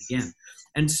again and again.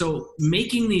 And so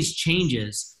making these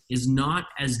changes is not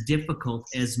as difficult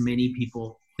as many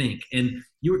people think. And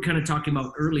you were kind of talking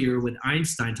about earlier with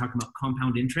Einstein, talking about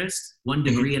compound interest, 1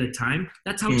 degree at a time.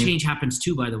 That's how change happens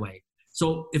too, by the way.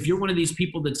 So if you're one of these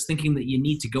people that's thinking that you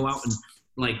need to go out and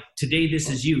like today this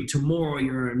is you, tomorrow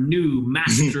you're a new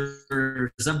masters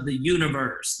of the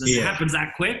universe. That happens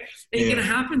that quick. It ain't gonna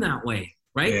happen that way,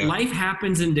 right? Yeah. Life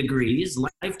happens in degrees.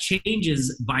 Life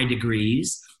changes by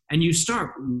degrees, and you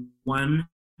start one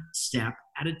step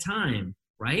at a time,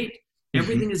 right?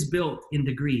 Everything is built in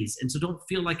degrees, and so don't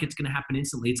feel like it's gonna happen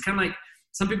instantly. It's kind of like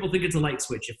some people think it's a light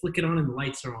switch. You flick it on and the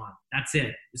lights are on. That's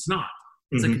it. It's not.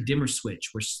 It's like a dimmer switch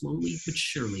where slowly but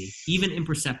surely, even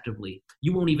imperceptibly,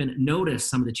 you won't even notice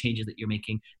some of the changes that you're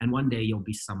making, and one day you'll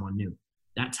be someone new.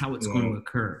 That's how it's going to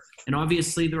occur. And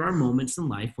obviously there are moments in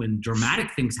life when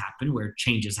dramatic things happen, where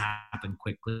changes happen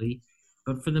quickly,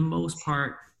 but for the most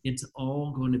part, it's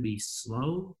all going to be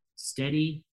slow,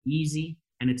 steady, easy,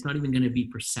 and it's not even going to be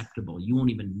perceptible. You won't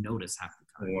even notice half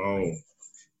the time. Wow.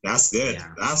 That's good.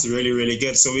 Yeah. That's really, really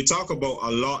good. So we talk about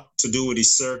a lot to do with the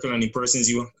circle and the persons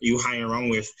you hang around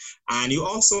with. And you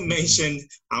also mentioned,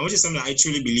 which is something that I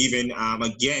truly believe in,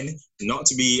 again, not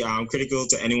to be critical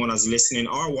to anyone that's listening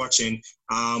or watching,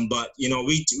 but, you know,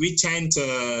 we tend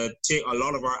to take a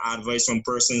lot of our advice from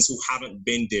persons who haven't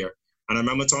been there. And I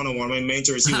remember talking to one of my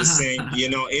mentors, he was saying, you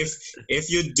know, if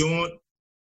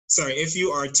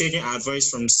you are taking advice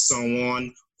from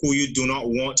someone who you do not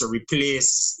want to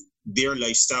replace your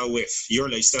lifestyle with,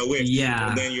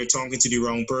 and then you're talking to the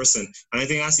wrong person. And I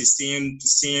think that's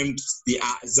the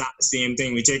exact same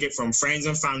thing. We take it from friends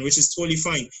and family, which is totally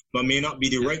fine, but may not be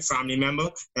the right family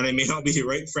member, and it may not be the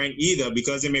right friend either,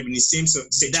 because they may be in the same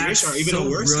situation or even a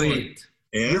worse one.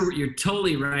 Yeah. You're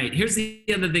totally right. Here's the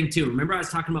other thing too. Remember I was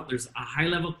talking about there's a high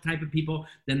level type of people,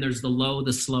 then there's the low,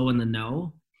 the slow, and the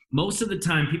no. Most of the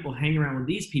time people hang around with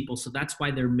these people, so that's why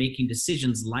they're making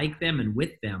decisions like them and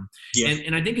with them. Yeah.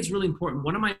 And I think it's really important.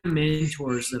 One of my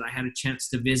mentors that I had a chance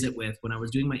to visit with when I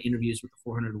was doing my interviews with the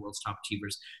 400 of the world's top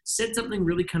achievers said something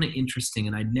really kind of interesting,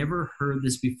 and I'd never heard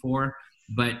this before,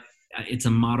 but it's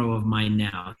a motto of mine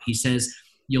now. He says,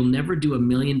 you'll never do $1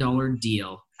 million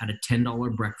deal at a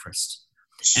 $10 breakfast.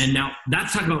 And now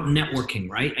that's talking about networking,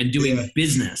 right? And doing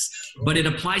business, but it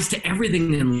applies to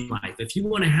everything in life. If you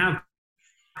want to have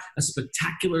a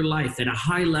spectacular life at a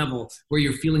high level where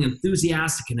you're feeling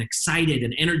enthusiastic and excited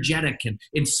and energetic and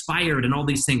inspired and all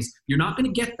these things, you're not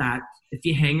going to get that if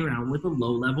you hang around with a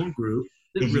low level group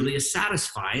that really is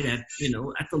satisfied at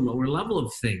the lower level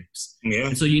of things. Yeah.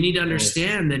 And so you need to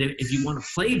understand that if you want to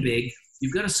play big,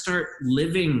 you've got to start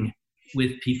living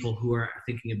with people who are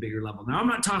thinking a bigger level. Now, I'm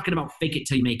not talking about fake it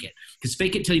till you make it, because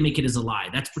fake it till you make it is a lie.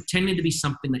 That's pretending to be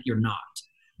something that you're not.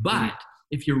 But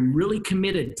if you're really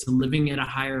committed to living at a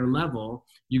higher level,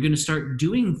 you're going to start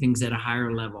doing things at a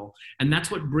higher level. And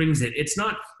that's what brings it. It's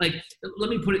not like, let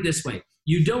me put it this way.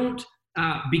 You don't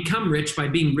become rich by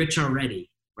being rich already,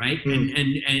 right?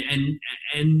 And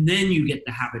then you get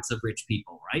the habits of rich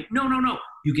people, right? No.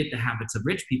 You get the habits of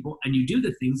rich people and you do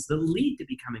the things that lead to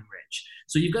becoming rich.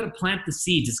 So you've got to plant the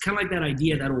seeds. It's kind of like that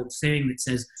idea, that old saying that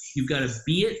says, you've got to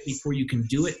be it before you can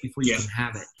do it, before you can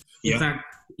have it. In fact,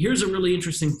 here's a really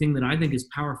interesting thing that I think is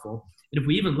powerful. And if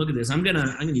we even look at this, I'm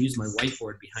gonna use my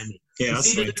whiteboard behind me. Yeah, you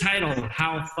see the title,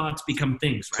 How Thoughts Become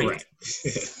Things, right? Correct.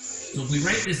 So if we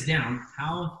write this down,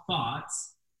 how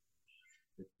thoughts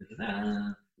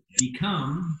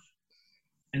become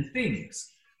and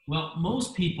things. Well,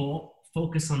 most people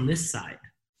focus on this side,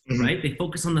 right? They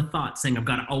focus on the thoughts, saying, I've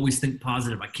got to always think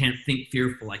positive. I can't think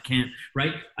fearful. I can't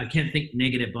think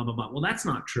negative, blah, blah, blah. Well, that's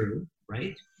not true,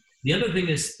 right? The other thing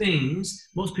is things.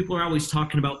 Most people are always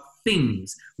talking about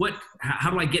things. How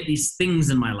do I get these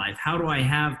things in my life? How do I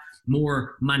have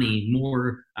more money,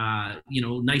 more,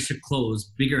 nicer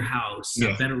clothes, bigger house,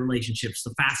 better relationships,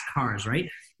 the fast cars, right?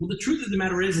 Well, the truth of the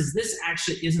matter is this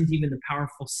actually isn't even the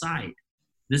powerful side.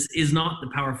 This is not the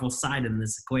powerful side in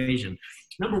this equation.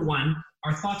 Number one,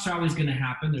 our thoughts are always going to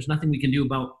happen. There's nothing we can do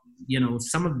about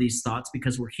some of these thoughts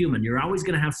because we're human. You're always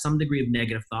going to have some degree of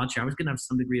negative thoughts. You're always going to have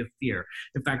some degree of fear.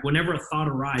 In fact, whenever a thought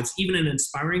arrives, even an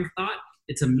inspiring thought,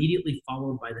 it's immediately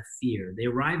followed by the fear. They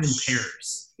arrive in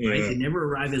pairs, right? They never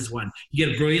arrive as one. You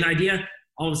get a brilliant idea,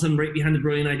 all of a sudden right behind the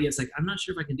brilliant idea, it's like, I'm not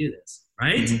sure if I can do this,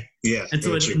 right? Yeah. And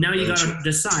so now you got to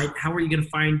decide, how are you going to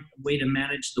find a way to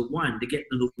manage the one, to get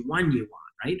to the one you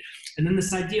want, right? And then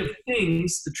this idea of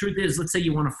things, the truth is, let's say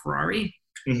you want a Ferrari.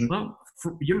 Well,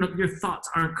 your thoughts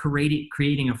aren't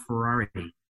creating a Ferrari.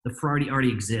 The Ferrari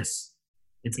already exists.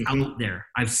 It's out there.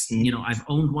 I've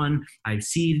owned one. I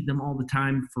see them all the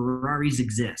time. Ferraris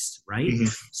exist, right?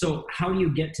 So how do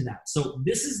you get to that? So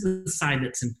this is the side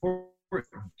that's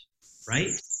important, right?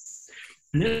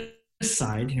 And this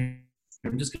side here,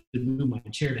 I'm just going to move my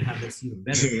chair to have this even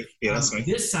better. That's fine.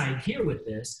 This side here with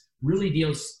this really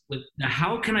deals with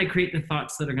how can I create the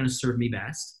thoughts that are going to serve me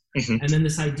best? And then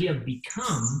this idea of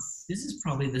become, this is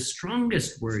probably the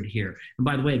strongest word here. And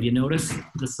by the way, have you noticed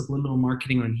the subliminal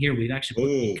marketing on here? We've actually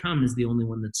put become is the only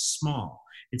one that's small.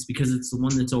 It's because it's the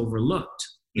one that's overlooked.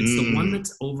 It's the one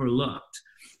that's overlooked.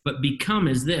 But become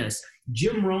is this.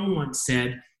 Jim Rohn once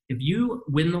said, if you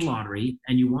win the lottery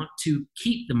and you want to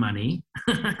keep the money,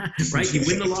 right? You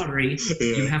win the lottery,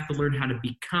 you have to learn how to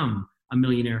become a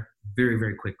millionaire very,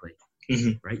 very quickly,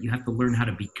 right? You have to learn how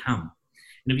to become.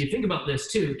 And if you think about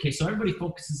this too, okay, so everybody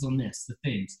focuses on this, the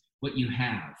things, what you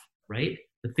have, right?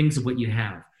 The things of what you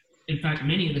have. In fact,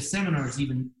 many of the seminars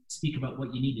even speak about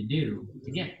what you need to do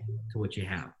to get to what you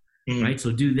have, right?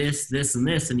 So do this, this, and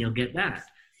this, and you'll get that.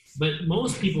 But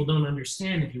most people don't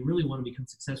understand if you really want to become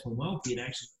successful and wealthy, it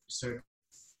actually starts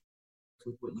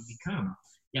with what you become.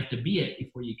 You have to be it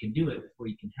before you can do it, before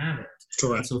you can have it.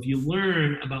 Correct. So if you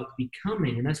learn about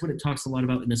becoming, and that's what it talks a lot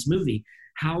about in this movie,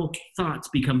 how thoughts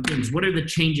become things. What are the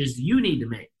changes you need to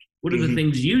make? What are the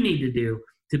things you need to do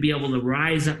to be able to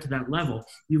rise up to that level?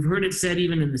 You've heard it said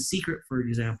even in The Secret, for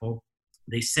example,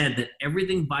 they said that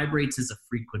everything vibrates as a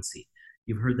frequency.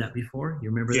 You've heard that before? You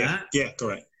remember that? Yeah,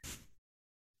 correct.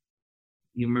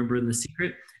 You remember in The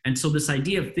Secret? And so this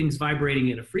idea of things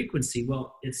vibrating at a frequency,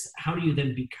 well, it's how do you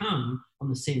then become on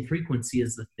the same frequency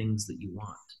as the things that you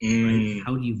want, right?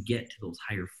 How do you get to those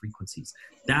higher frequencies?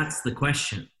 That's the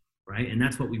question, right? And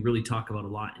that's what we really talk about a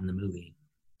lot in the movie.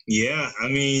 Yeah, I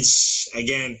mean,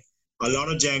 again, a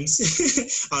lot of gems,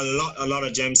 a lot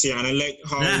of gems here. And I like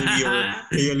how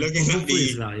you're looking at the...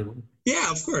 It's valuable.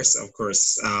 Yeah, of course.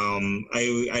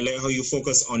 I like how you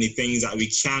focus on the things that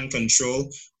we can control,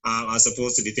 as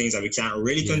opposed to the things that we can't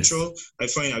really control. I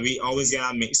find that we always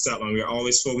get mixed up and we're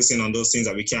always focusing on those things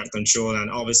that we can't control.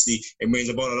 And obviously it brings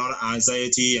about a lot of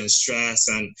anxiety and stress,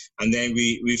 and then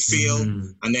we feel,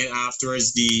 and then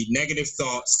afterwards the negative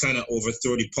thoughts kind of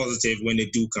overthrow the positive when they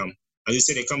do come. As you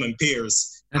say, they come in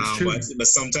pairs. That's true. But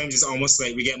sometimes it's almost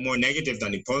like we get more negative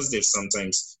than the positive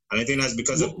sometimes. And I think that's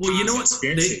because of you know what?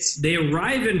 experiences. They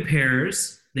arrive in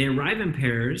pairs.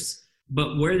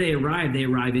 But where they arrive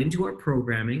into our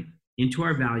programming, into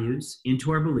our values, into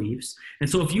our beliefs. And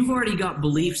so if you've already got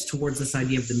beliefs towards this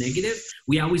idea of the negative,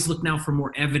 we always look now for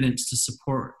more evidence to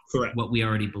support what we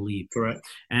already believe. Correct.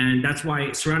 And that's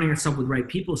why surrounding ourselves with the right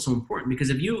people is so important,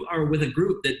 because if you are with a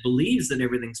group that believes that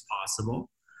everything's possible,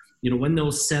 when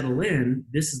those settle in,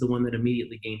 this is the one that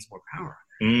immediately gains more power.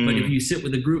 But if you sit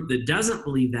with a group that doesn't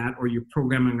believe that, or your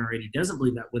programming already doesn't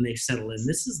believe that, when they settle in,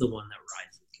 this is the one that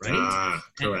rises,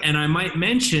 right? And I might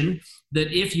mention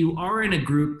that if you are in a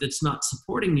group that's not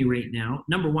supporting you right now,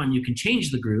 number one, you can change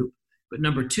the group. But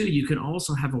number two, you can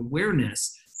also have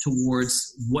awareness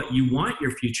towards what you want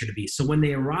your future to be. So when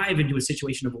they arrive into a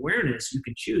situation of awareness, you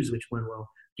can choose which one will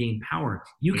gain power.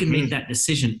 You can make that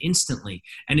decision instantly.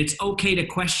 And it's okay to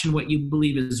question what you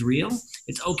believe is real.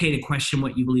 It's okay to question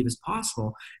what you believe is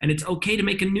possible. And it's okay to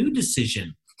make a new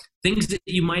decision. Things that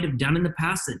you might have done in the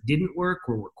past that didn't work,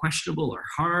 or were questionable or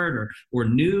hard or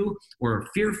new or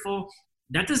fearful,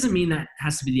 that doesn't mean that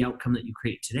has to be the outcome that you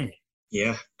create today.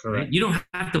 Yeah, correct. Right? You don't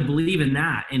have to believe in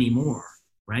that anymore,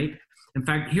 right? In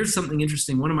fact, here's something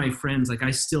interesting. One of my friends,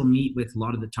 I still meet with a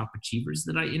lot of the top achievers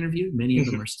that I interviewed. Many of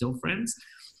them are still friends.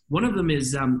 One of them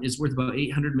is worth about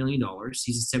 $800 million.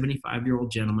 He's a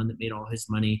 75-year-old gentleman that made all his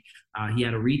money. He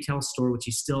had a retail store, which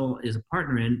he still is a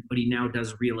partner in, but he now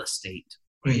does real estate,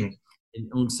 right?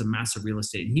 And owns some massive real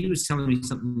estate. And he was telling me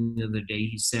something the other day.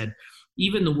 He said,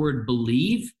 even the word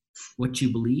believe, what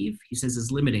you believe, he says, is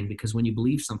limiting, because when you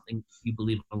believe something, you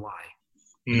believe a lie.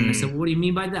 And I said, well, what do you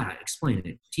mean by that? Explain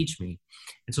it. Teach me.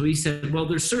 And so he said, well,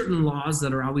 there's certain laws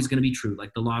that are always going to be true,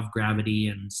 like the law of gravity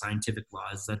and scientific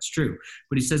laws. That's true.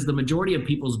 But he says the majority of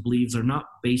people's beliefs are not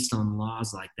based on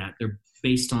laws like that. They're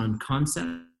based on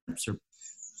concepts or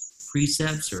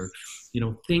precepts or,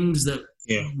 things that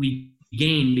we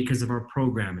gain because of our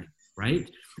programming, right?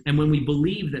 And when we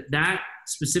believe that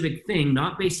specific thing,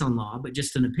 not based on law, but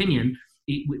just an opinion,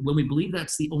 when we believe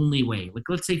that's the only way, like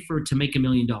let's say to make $1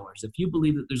 million, if you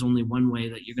believe that there's only one way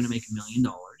that you're going to make $1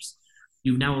 million,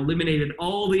 you've now eliminated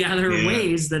all the other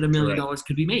ways that $1 million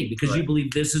could be made, because you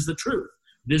believe this is the truth.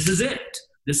 This is it.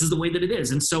 This is the way that it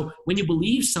is. And so when you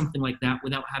believe something like that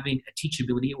without having a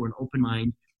teachability or an open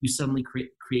mind, you suddenly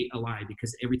create a lie,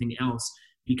 because everything else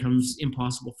becomes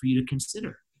impossible for you to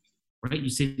consider, right? You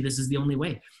say this is the only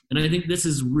way. And I think this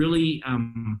is really,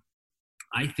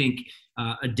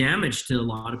 a damage to a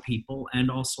lot of people and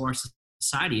also our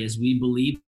society, as we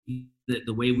believe that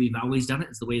the way we've always done it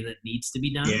is the way that needs to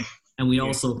be done. And we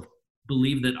also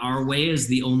believe that our way is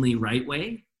the only right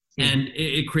way. And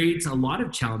it creates a lot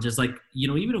of challenges. Like,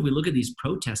 even if we look at these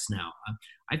protests now,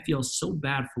 I feel so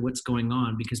bad for what's going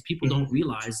on because people don't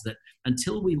realize that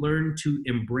until we learn to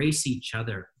embrace each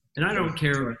other, and I don't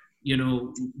care,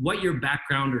 what your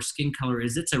background or skin color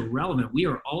is, it's irrelevant. We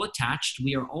are all attached.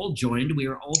 We are all joined. We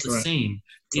are all the same.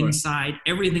 Inside.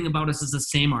 Everything about us is the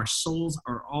same. Our souls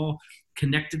are all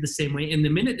connected the same way. And the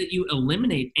minute that you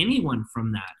eliminate anyone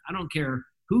from that, I don't care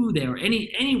who they are,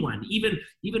 anyone,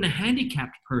 even a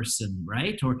handicapped person,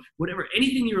 right? Or whatever,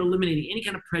 anything you're eliminating, any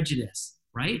kind of prejudice,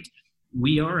 right?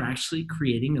 We are actually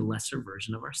creating a lesser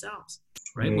version of ourselves,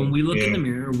 right? When we look in the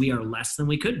mirror, we are less than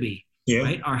we could be,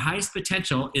 right? Our highest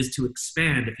potential is to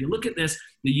expand. If you look at this,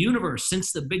 the universe,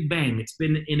 since the Big Bang, it's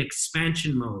been in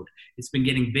expansion mode. It's been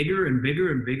getting bigger and bigger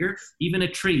and bigger. Even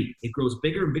a tree, it grows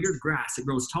bigger and bigger. Grass, it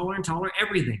grows taller and taller,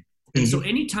 everything. And so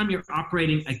anytime you're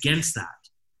operating against that,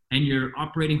 and you're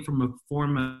operating from a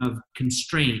form of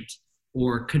constraint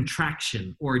or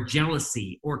contraction or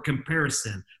jealousy or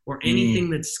comparison or anything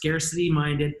that's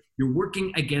scarcity-minded, you're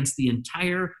working against the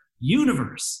entire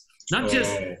universe. Not just,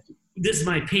 this is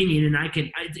my opinion, and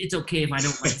it's okay if I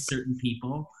don't like certain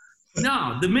people.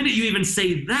 No, the minute you even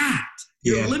say that,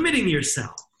 you're limiting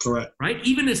yourself. Correct. Right?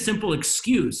 Even a simple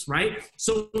excuse, right?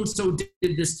 So-and-so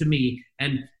did this to me,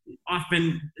 and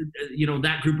often,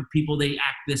 that group of people, they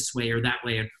act this way or that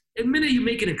way. And the minute you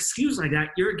make an excuse like that,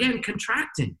 you're again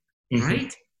contracting,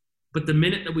 right? But the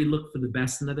minute that we look for the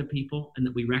best in other people and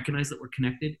that we recognize that we're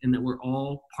connected and that we're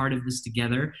all part of this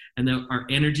together and that our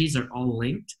energies are all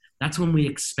linked, that's when we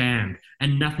expand.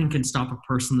 And nothing can stop a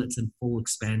person that's in full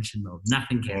expansion mode.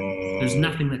 Nothing can. There's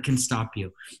nothing that can stop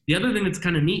you. The other thing that's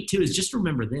kind of neat too is just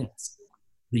remember this.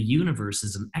 The universe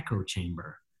is an echo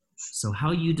chamber. So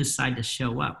how you decide to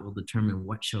show up will determine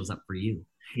what shows up for you.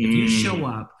 If you show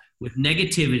up with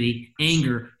negativity,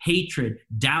 anger, hatred,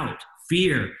 doubt,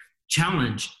 fear,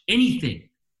 challenge, anything,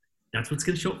 that's what's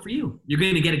going to show up for you. You're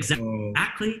going to get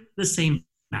exactly the same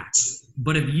back.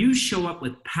 But if you show up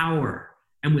with power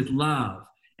and with love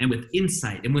and with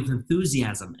insight and with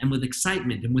enthusiasm and with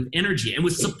excitement and with energy and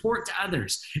with support to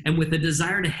others and with a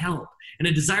desire to help and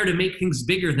a desire to make things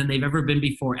bigger than they've ever been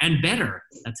before and better,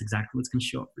 that's exactly what's going to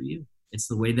show up for you. It's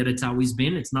the way that it's always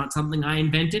been. It's not something I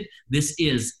invented. This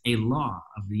is a law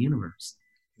of the universe.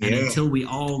 And until we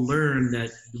all learn that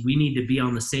we need to be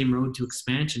on the same road to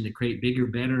expansion to create bigger,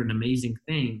 better, and amazing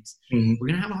things, we're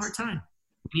going to have a hard time.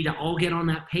 We need to all get on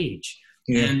that page.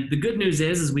 And the good news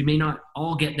is we may not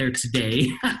all get there today.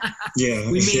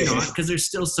 We may not, because there's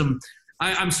still some,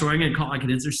 I'm sorry, I'm going to call it like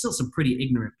it is. There's still some pretty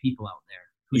ignorant people out there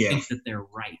who think that they're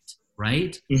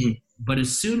right? But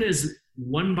as soon as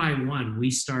one by one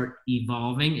we start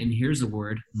evolving, and here's a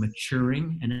word,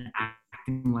 maturing and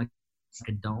acting like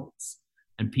adults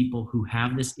and people who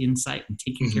have this insight and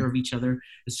taking care of each other,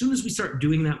 as soon as we start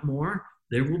doing that more,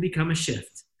 there will become a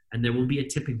shift and there will be a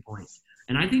tipping point.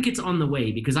 And I think it's on the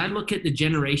way, because I look at the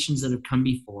generations that have come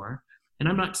before, and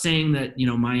I'm not saying that,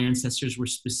 my ancestors were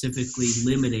specifically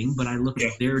limiting, but I look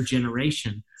at their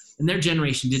generation, and their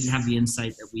generation didn't have the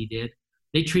insight that we did.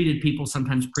 They treated people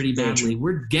sometimes pretty badly.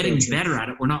 We're getting better at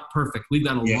it. We're not perfect. We've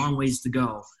got a long ways to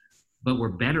go, but we're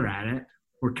better at it.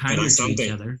 We're kinder to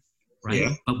each other,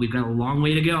 right? But we've got a long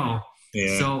way to go.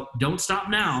 So don't stop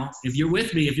now. If you're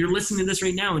with me, if you're listening to this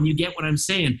right now and you get what I'm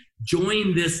saying,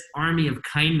 join this army of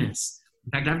kindness. In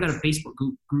fact, I've got a Facebook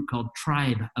group called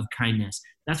Tribe of Kindness.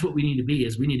 That's what we need to be,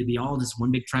 is we need to be all just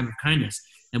one big tribe of kindness.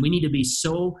 And we need to be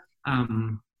so,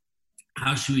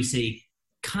 how should we say,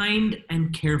 kind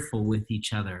and careful with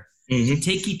each other. To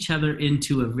take each other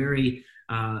into a very,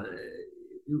 how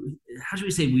should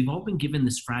we say, we've all been given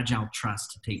this fragile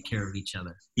trust to take care of each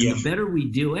other. And the better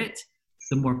we do it,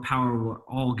 the more power we're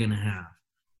all going to have.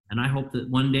 And I hope that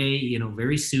one day,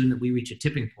 very soon, that we reach a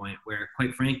tipping point where,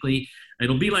 quite frankly,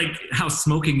 it'll be like how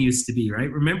smoking used to be, right?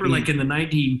 Remember, like in the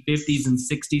 1950s and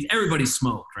 60s, everybody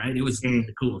smoked, right? It was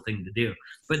the cool thing to do.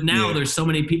 But now there's so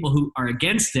many people who are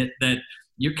against it that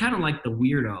you're kind of like the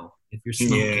weirdo if you're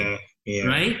smoking,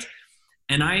 right?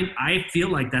 And I feel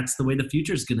like that's the way the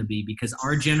future is going to be, because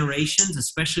our generations,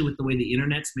 especially with the way the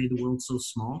internet's made the world so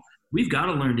small, we've got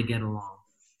to learn to get along.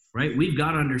 Right? We've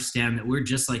got to understand that we're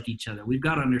just like each other. We've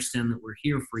got to understand that we're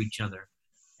here for each other.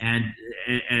 And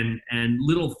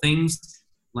little things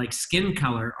like skin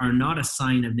color are not a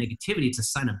sign of negativity. It's a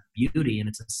sign of beauty, and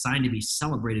it's a sign to be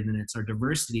celebrated, and it's our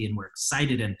diversity, and we're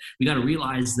excited. And we got to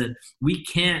realize that we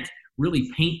can't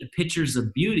really paint the pictures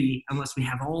of beauty unless we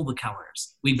have all the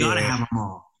colors. We've got to have them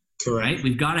all. Correct. Right?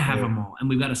 We've got to have them all, and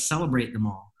we've got to celebrate them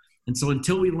all. And so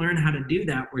until we learn how to do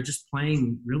that, we're just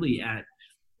playing really at,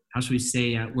 how should we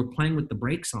say, we're playing with the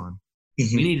brakes on.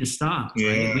 We need to stop,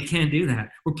 right? We can't do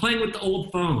that. We're playing with the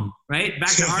old phone, right?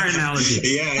 Back to our analogy.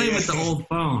 Playing with the old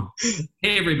phone.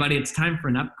 Hey, everybody, it's time for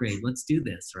an upgrade. Let's do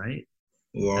this, right?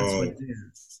 Wow. That's what it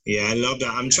is. Yeah, I love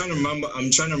that. I'm trying to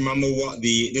remember what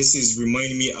this is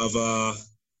reminding me of.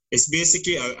 It's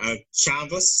basically a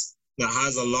canvas that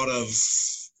has a lot of.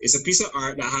 It's a piece of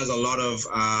art that has a lot of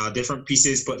different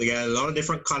pieces put together, a lot of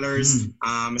different colors.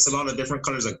 It's a lot of different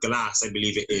colors of glass, I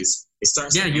believe it is. It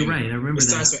starts. Yeah, you're right. I remember that. It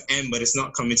starts with M, but it's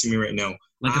not coming to me right now.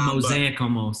 Like a mosaic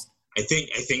almost. I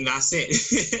think that's it.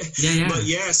 Yeah. But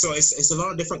yeah, so it's a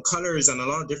lot of different colors and a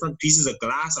lot of different pieces of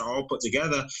glass are all put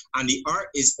together. And the art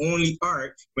is only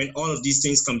art when all of these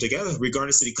things come together,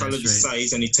 regardless of the color, the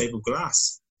size, and the type of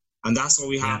glass. And that's what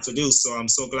we have to do. So I'm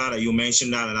so glad that you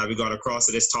mentioned that and that we got across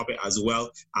to this topic as well.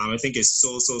 I think it's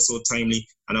so timely.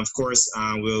 And of course,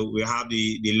 we'll have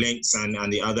the links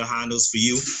and the other handles for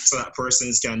you so that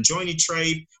persons can join the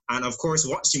tribe and of course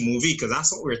watch the movie, because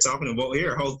that's what we're talking about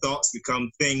here, how thoughts become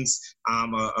things.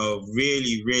 A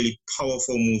really, really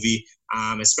powerful movie,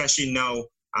 especially now.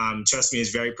 Trust me, it's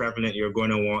very prevalent. You're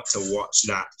going to want to watch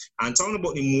that. And talking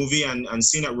about the movie and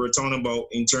seeing that we're talking about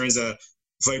in terms of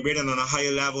vibrating on a higher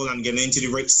level and getting into the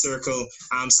right circle.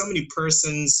 Some of the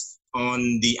persons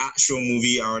on the actual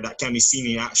movie or that can be seen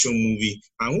in the actual movie.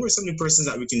 Who are some of the persons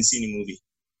that we can see in the movie?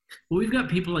 Well, we've got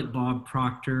people like Bob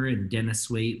Proctor and Dennis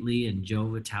Waitley and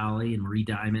Joe Vitale and Marie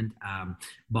Diamond,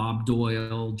 Bob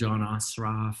Doyle, John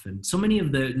Ostroff, and so many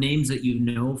of the names that you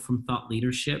know from thought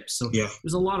leadership. So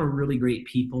there's a lot of really great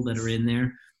people that are in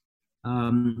there.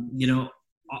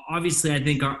 Obviously, I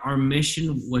think our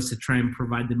mission was to try and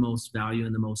provide the most value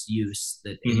and the most use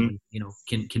that anyone,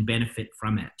 can benefit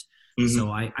from it.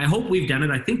 So I hope we've done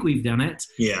it. I think we've done it.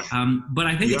 Yeah. But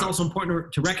I think it's also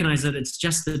important to recognize that it's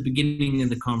just the beginning of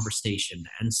the conversation.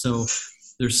 And so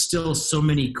there's still so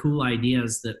many cool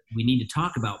ideas that we need to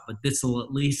talk about, but this will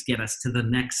at least get us to the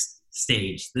next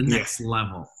stage, the next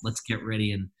level. Let's get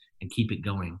ready and keep it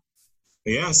going.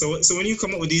 Yeah. So when you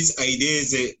come up with these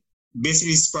ideas, it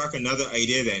basically spark another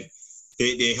idea then.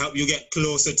 They help you get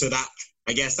closer to that,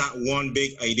 I guess, that one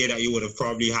big idea that you would have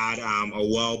probably had a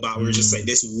while back. We're just like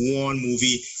this one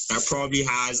movie that probably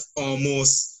has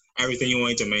almost everything you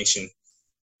wanted to mention.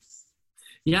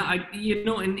 Yeah,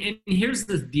 and here's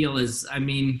the deal is,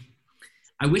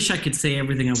 I wish I could say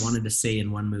everything I wanted to say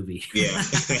in one movie. Yeah.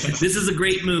 This is a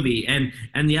great movie. And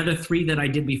the other three that I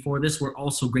did before this were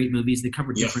also great movies. They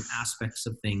cover different aspects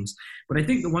of things. But I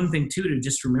think the one thing, too, to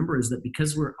just remember is that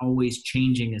because we're always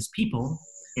changing as people,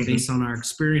 based on our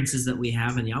experiences that we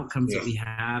have and the outcomes that we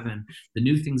have and the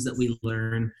new things that we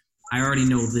learn, I already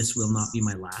know this will not be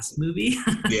my last movie.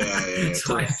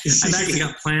 So I've actually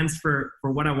got plans for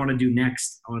what I want to do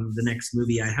next on the next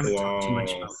movie. I haven't talked too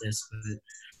much about this,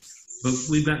 but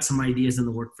we've got some ideas in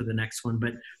the work for the next one.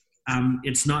 But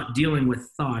it's not dealing with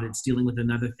thought. It's dealing with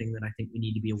another thing that I think we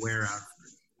need to be aware of.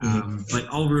 But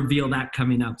I'll reveal that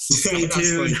coming up. So stay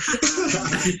tuned.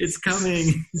 It's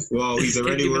coming. Wow, he's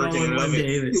already working. I love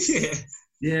it.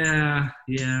 Yeah.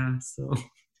 So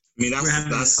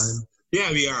that's fun. Yeah,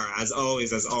 we are, as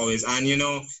always. And,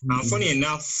 funny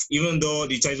enough, even though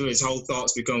the title is How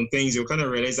Thoughts Become Things, you'll kind of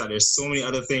realize that there's so many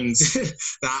other things that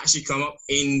actually come up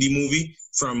in the movie,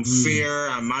 from fear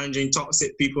and managing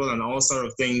toxic people and all sort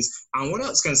of things. And what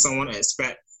else can someone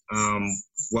expect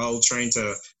while trying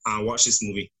to watch this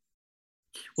movie?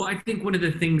 Well, I think one of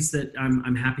the things that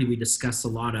I'm happy we discuss a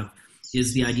lot of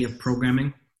is the idea of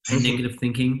programming and negative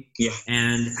thinking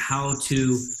and how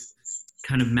to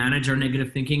kind of manage our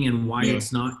negative thinking and why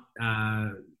it's not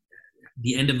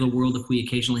the end of the world if we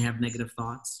occasionally have negative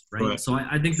thoughts, right? So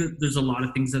I think that there's a lot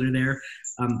of things that are there.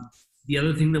 The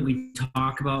other thing that we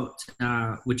talk about,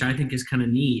 which I think is kind of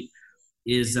neat,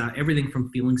 is everything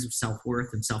from feelings of self-worth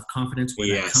and self-confidence,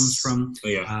 where that comes from,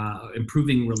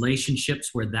 improving relationships,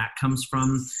 where that comes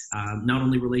from, not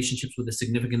only relationships with a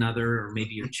significant other or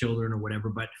maybe your children or whatever,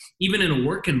 but even in a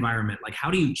work environment, like how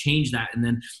do you change that? And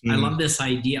then I love this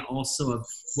idea also of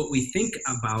what we think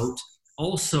about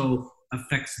also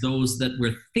affects those that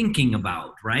we're thinking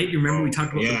about, right? You remember we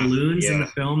talked about the balloons in the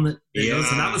film so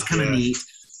that was kind of neat.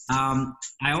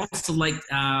 I also liked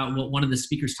what one of the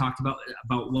speakers talked about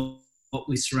what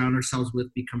we surround ourselves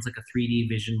with becomes like a 3D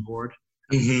vision board,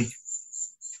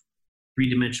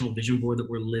 three-dimensional vision board that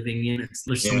we're living in.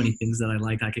 There's so many things that I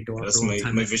like. I could go on for a long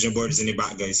time. My vision board is in the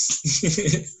back, guys.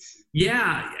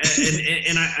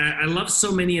 And I love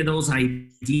so many of those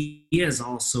ideas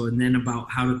also, and then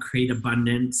about how to create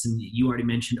abundance. And you already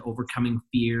mentioned overcoming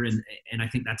fear, and I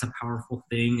think that's a powerful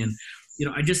thing. And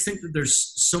I just think that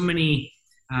there's so many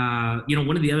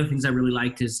one of the other things I really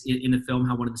liked is in the film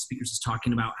how one of the speakers is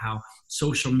talking about how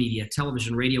social media,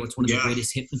 television, radio, it's one of the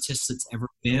greatest hypnotists that's ever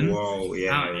been. Whoa,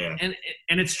 yeah. And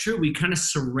it's true. We kind of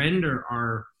surrender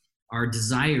our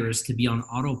desires to be on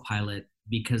autopilot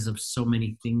because of so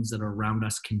many things that are around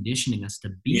us conditioning us to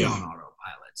be on autopilot.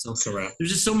 So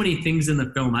there's just so many things in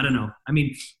the film. I don't know. I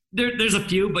mean, there's a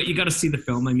few, but you got to see the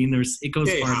film. I mean, it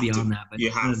goes far beyond that. But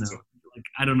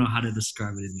I don't know how to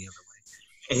describe it any other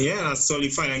way. Yeah, that's totally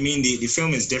fine. I mean, the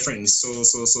film is different in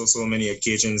so many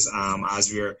occasions.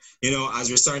 As we're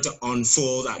starting to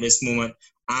unfold at this moment.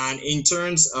 And in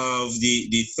terms of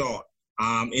the thought,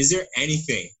 is there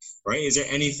anything, right? Is there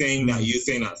anything that you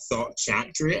think that thought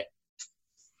can't create?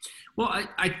 Well,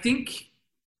 I think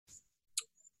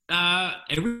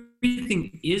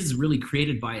everything is really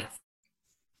created by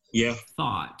a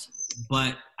thought.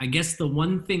 But I guess the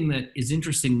one thing that is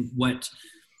interesting,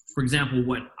 for example,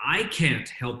 what I can't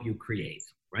help you create,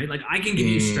 right? Like I can give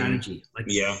you a strategy,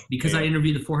 because I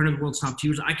interview the 400 world's top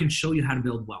achievers. I can show you how to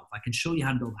build wealth. I can show you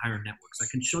how to build higher networks. I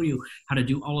can show you how to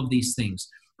do all of these things.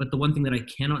 But the one thing that I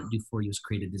cannot do for you is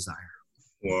create a desire.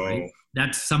 Whoa. Right?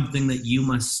 That's something that you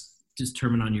must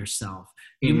determine on yourself.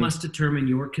 You must determine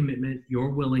your commitment,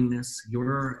 your willingness,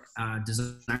 your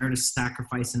desire to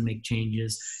sacrifice and make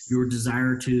changes, your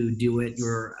desire to do it,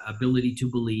 your ability to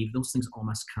believe. Those things all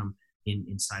must come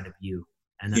inside of you.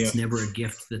 And that's never a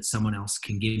gift that someone else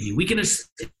can give you. We can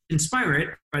inspire it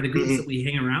by the groups that we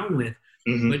hang around with,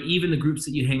 but even the groups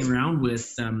that you hang around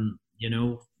with,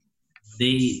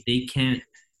 they can't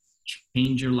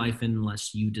change your life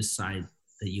unless you decide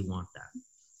that you want that.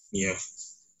 Yeah.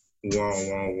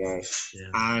 Wow.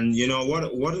 Yeah. And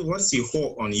what's the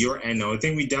hope on your end now? I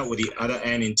think we dealt with the other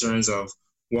end in terms of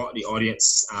what the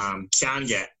audience can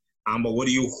get, but what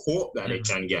do you hope that they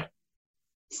can get?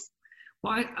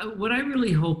 Well, what I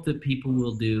really hope that people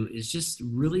will do is just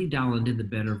really dial into the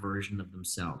better version of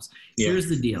themselves. Here's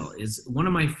the deal, is one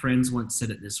of my friends once said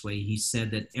it this way. He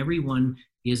said that everyone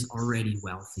is already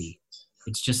wealthy.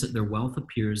 It's just that their wealth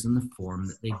appears in the form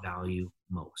that they value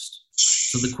most.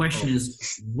 So the question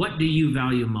is, what do you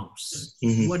value most?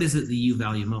 What is it that you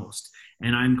value most?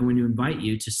 And I'm going to invite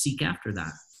you to seek after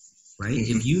that, right?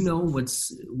 If you know what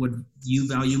you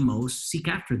value most, seek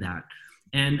after that.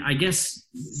 And I guess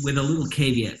with a little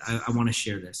caveat, I want to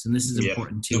share this, and this is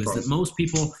important too, is that most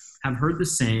people have heard the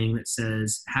saying that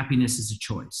says happiness is a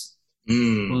choice.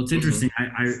 Well, it's interesting.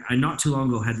 I not too long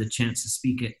ago had the chance to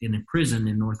speak in a prison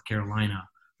in North Carolina.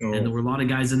 And there were a lot of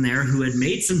guys in there who had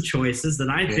made some choices that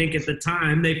I think at the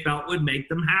time they felt would make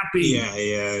them happy. Yeah.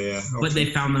 Okay. But they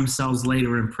found themselves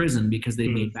later in prison because they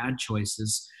made bad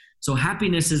choices. So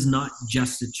happiness is not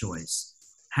just a choice.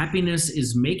 Happiness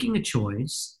is making a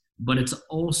choice, but it's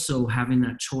also having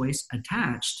that choice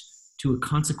attached to a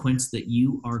consequence that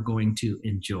you are going to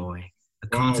enjoy. A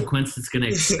consequence that's going to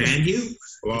expand you.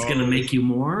 It's going to make you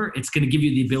more. It's going to give you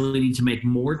the ability to make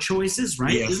more choices,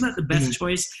 right? Yeah. Isn't that the best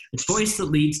choice? A choice that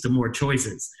leads to more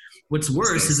choices. What's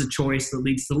worse is a choice that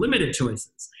leads to limited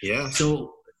choices. Yeah.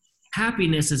 So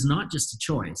happiness is not just a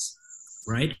choice,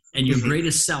 right? And your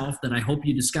greatest self that I hope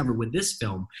you discover with this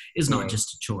film is not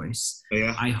just a choice.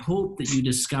 Yeah. I hope that you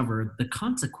discover the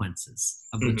consequences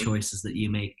of the choices that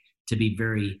you make to be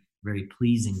very, very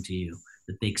pleasing to you.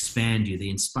 That they expand you, they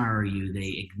inspire you,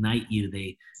 they ignite you,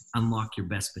 they unlock your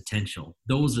best potential.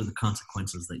 Those are the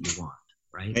consequences that you want,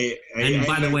 right? And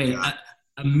by the way,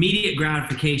 immediate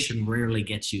gratification rarely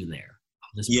gets you there.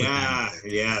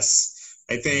 Yes.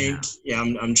 I think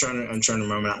I'm trying to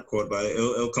remember that quote, but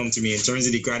it'll come to me in terms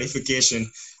of the gratification.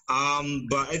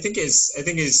 But I think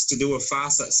it's to do with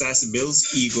fast success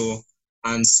builds ego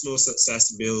and slow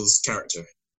success builds character.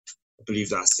 I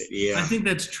believe that's it. Yeah. I think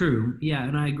that's true. Yeah,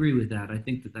 and I agree with that. I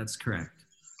think that's correct.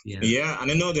 Yeah. Yeah, and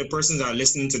I know the persons that are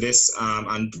listening to this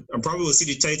and probably will see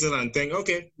the title and think,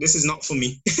 okay, this is not for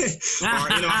me. Or,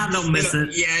 don't miss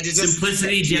it. Yeah,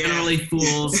 simplicity generally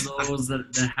fools those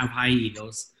that have high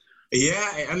egos.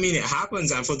 Yeah, I mean, it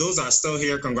happens. And for those that are still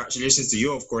here, congratulations to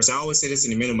you, of course. I always say this in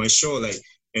the middle of my show, like,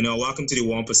 welcome to the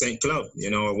 1% club,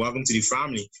 welcome to the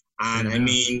family. And I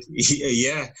mean,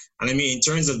 and I mean, in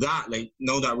terms of that, like,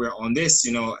 know that we're on this,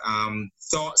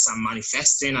 thoughts and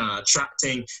manifesting and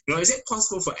attracting, is it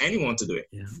possible for anyone to do it?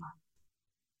 Yeah.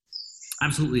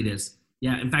 Absolutely it is.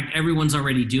 Yeah. In fact, everyone's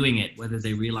already doing it, whether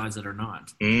they realize it or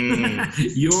not.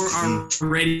 You're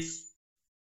already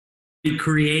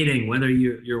creating, whether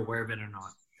you're aware of it or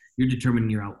not. You're determining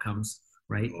your outcomes.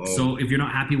 Right. Oh. So if you're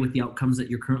not happy with the outcomes that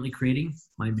you're currently creating,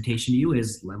 my invitation to you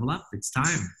is level up. It's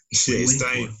time. It's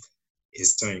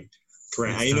time.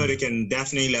 Correct. And they can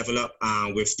definitely level up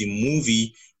with the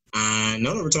movie. And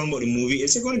now that we're talking about the movie,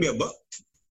 is there going to be a book?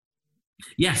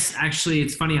 Yes, actually,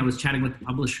 it's funny. I was chatting with the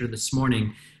publisher this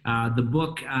morning. The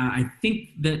book, I think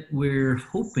that we're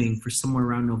hoping for somewhere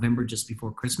around November, just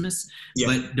before Christmas. Yeah.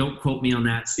 But don't quote me on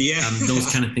that. Yeah.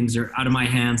 Those kind of things are out of my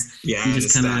hands. Yeah, we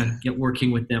just kind of get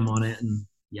working with them on it. And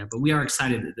yeah, but we are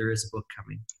excited that there is a book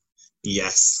coming.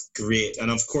 Yes, great. And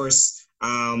of course,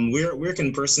 where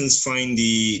can persons find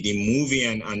the movie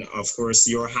and of course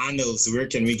your handles? Where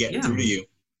can we get through to you?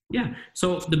 Yeah.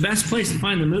 So the best place to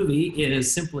find the movie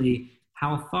is simply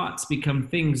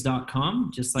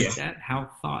howthoughtsbecomethings.com, just like that,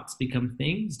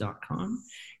 howthoughtsbecomethings.com.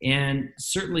 And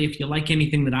certainly if you like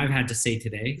anything that I've had to say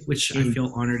today, which I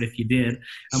feel honored if you did,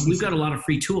 we've got a lot of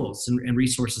free tools and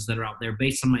resources that are out there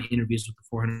based on my interviews with the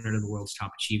 400 of the world's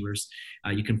top achievers.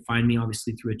 You can find me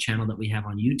obviously through a channel that we have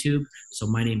on YouTube. So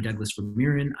my name, Douglas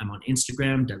Vermeeren. I'm on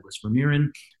Instagram, Douglas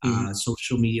Vermeeren,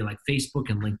 social media like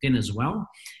Facebook and LinkedIn as well.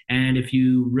 And if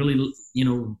you really,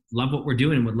 love what we're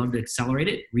doing and would love to accelerate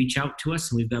it, reach out to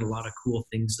us. And we've got a lot of cool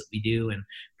things that we do and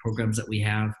programs that we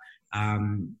have.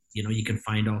 You can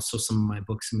find also some of my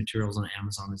books and materials on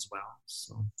Amazon as well.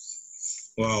 So.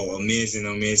 Wow, amazing.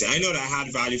 I know that I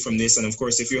had value from this. And of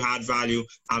course, if you had value,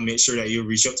 I'll make sure that you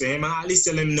reach out to him and at least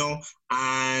tell him no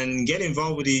and get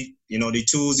involved with the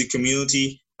tools, the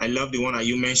community. I love the one that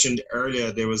you mentioned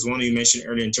earlier. There was one you mentioned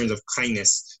earlier in terms of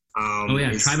kindness.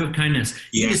 Tribe of Kindness.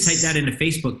 You can just type that into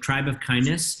Facebook, Tribe of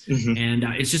Kindness. And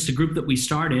it's just a group that we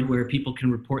started where people can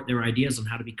report their ideas on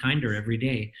how to be kinder every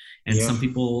day. And some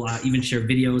people even share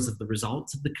videos of the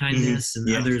results of the kindness and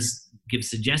others give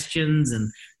suggestions. And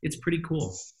it's pretty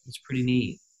cool. It's pretty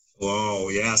neat. Wow,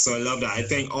 yeah, so I love that. I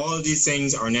think all of these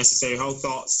things are necessary. How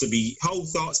Thoughts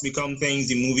Become Things,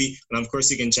 the movie. And of course,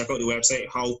 you can check out the website,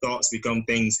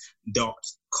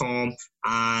 howthoughtsbecomethings.com.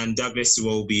 And Douglas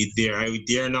will be there. I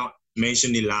dare not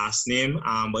mention the last name,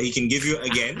 but he can give you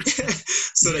again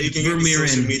so that you can get the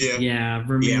social media. Yeah,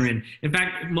 Vermeeren. Yeah. In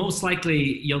fact, most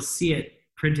likely you'll see it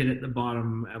printed at the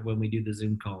bottom when we do the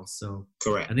Zoom calls. So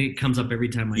correct. I think it comes up every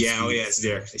time I see it. It's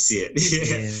there. I see it.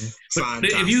 But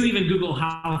if you even Google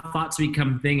How Thoughts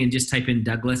Become Thing and just type in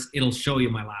Douglas, it'll show you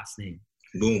my last name.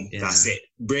 Boom. Yeah. That's it.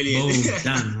 Brilliant. Boom.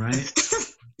 Done, right?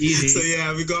 Easy. So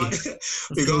we got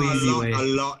a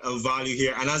lot of value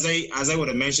here. And as I would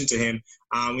have mentioned to him,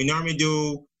 we normally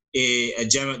do a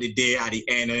gem of the day at the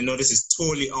end. And I know this is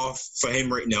totally off for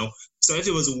him right now. So if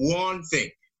it was one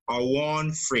thing or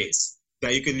one phrase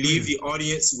that you could leave the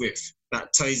audience with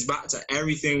that ties back to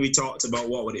everything we talked about,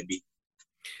 what would it be?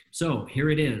 So here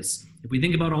it is. If we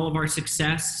think about all of our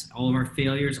success, all of our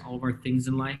failures, all of our things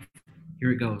in life,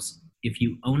 here it goes. If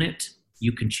you own it,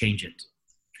 you can change it.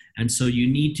 And so you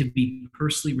need to be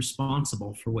personally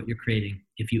responsible for what you're creating.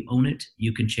 If you own it,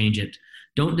 you can change it.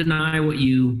 Don't deny what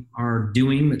you are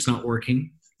doing that's not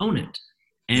working. Own it.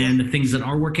 And the things that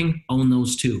are working, own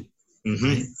those too.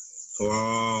 Right?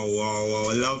 Wow.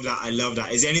 I love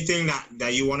that. Is there anything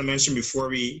that you want to mention before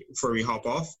we hop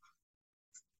off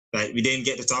that we didn't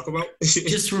get to talk about?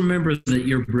 Just remember that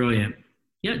you're brilliant.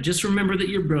 Yeah, just remember that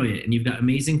you're brilliant and you've got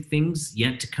amazing things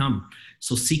yet to come.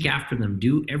 So seek after them.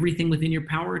 Do everything within your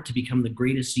power to become the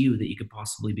greatest you that you could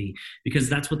possibly be, because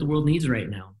that's what the world needs right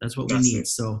now. That's what we need.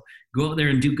 So go out there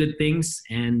and do good things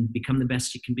and become the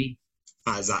best you can be.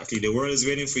 Exactly. The world is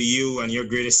waiting for you and your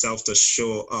greatest self to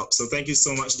show up. So thank you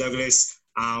so much, Douglas,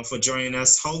 for joining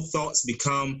us. How Thoughts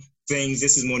Become Things.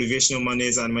 This is Motivational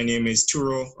Mondays, and my name is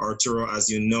Turo as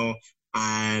you know.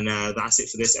 And that's it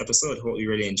for this episode. Hope you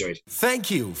really enjoyed.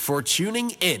 Thank you for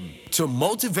tuning in to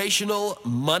Motivational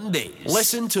Mondays.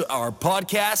 Listen to our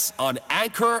podcast on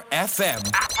Anchor FM,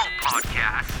 Apple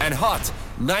Podcasts, and Hot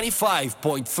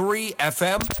 95.3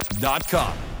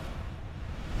 FM.com.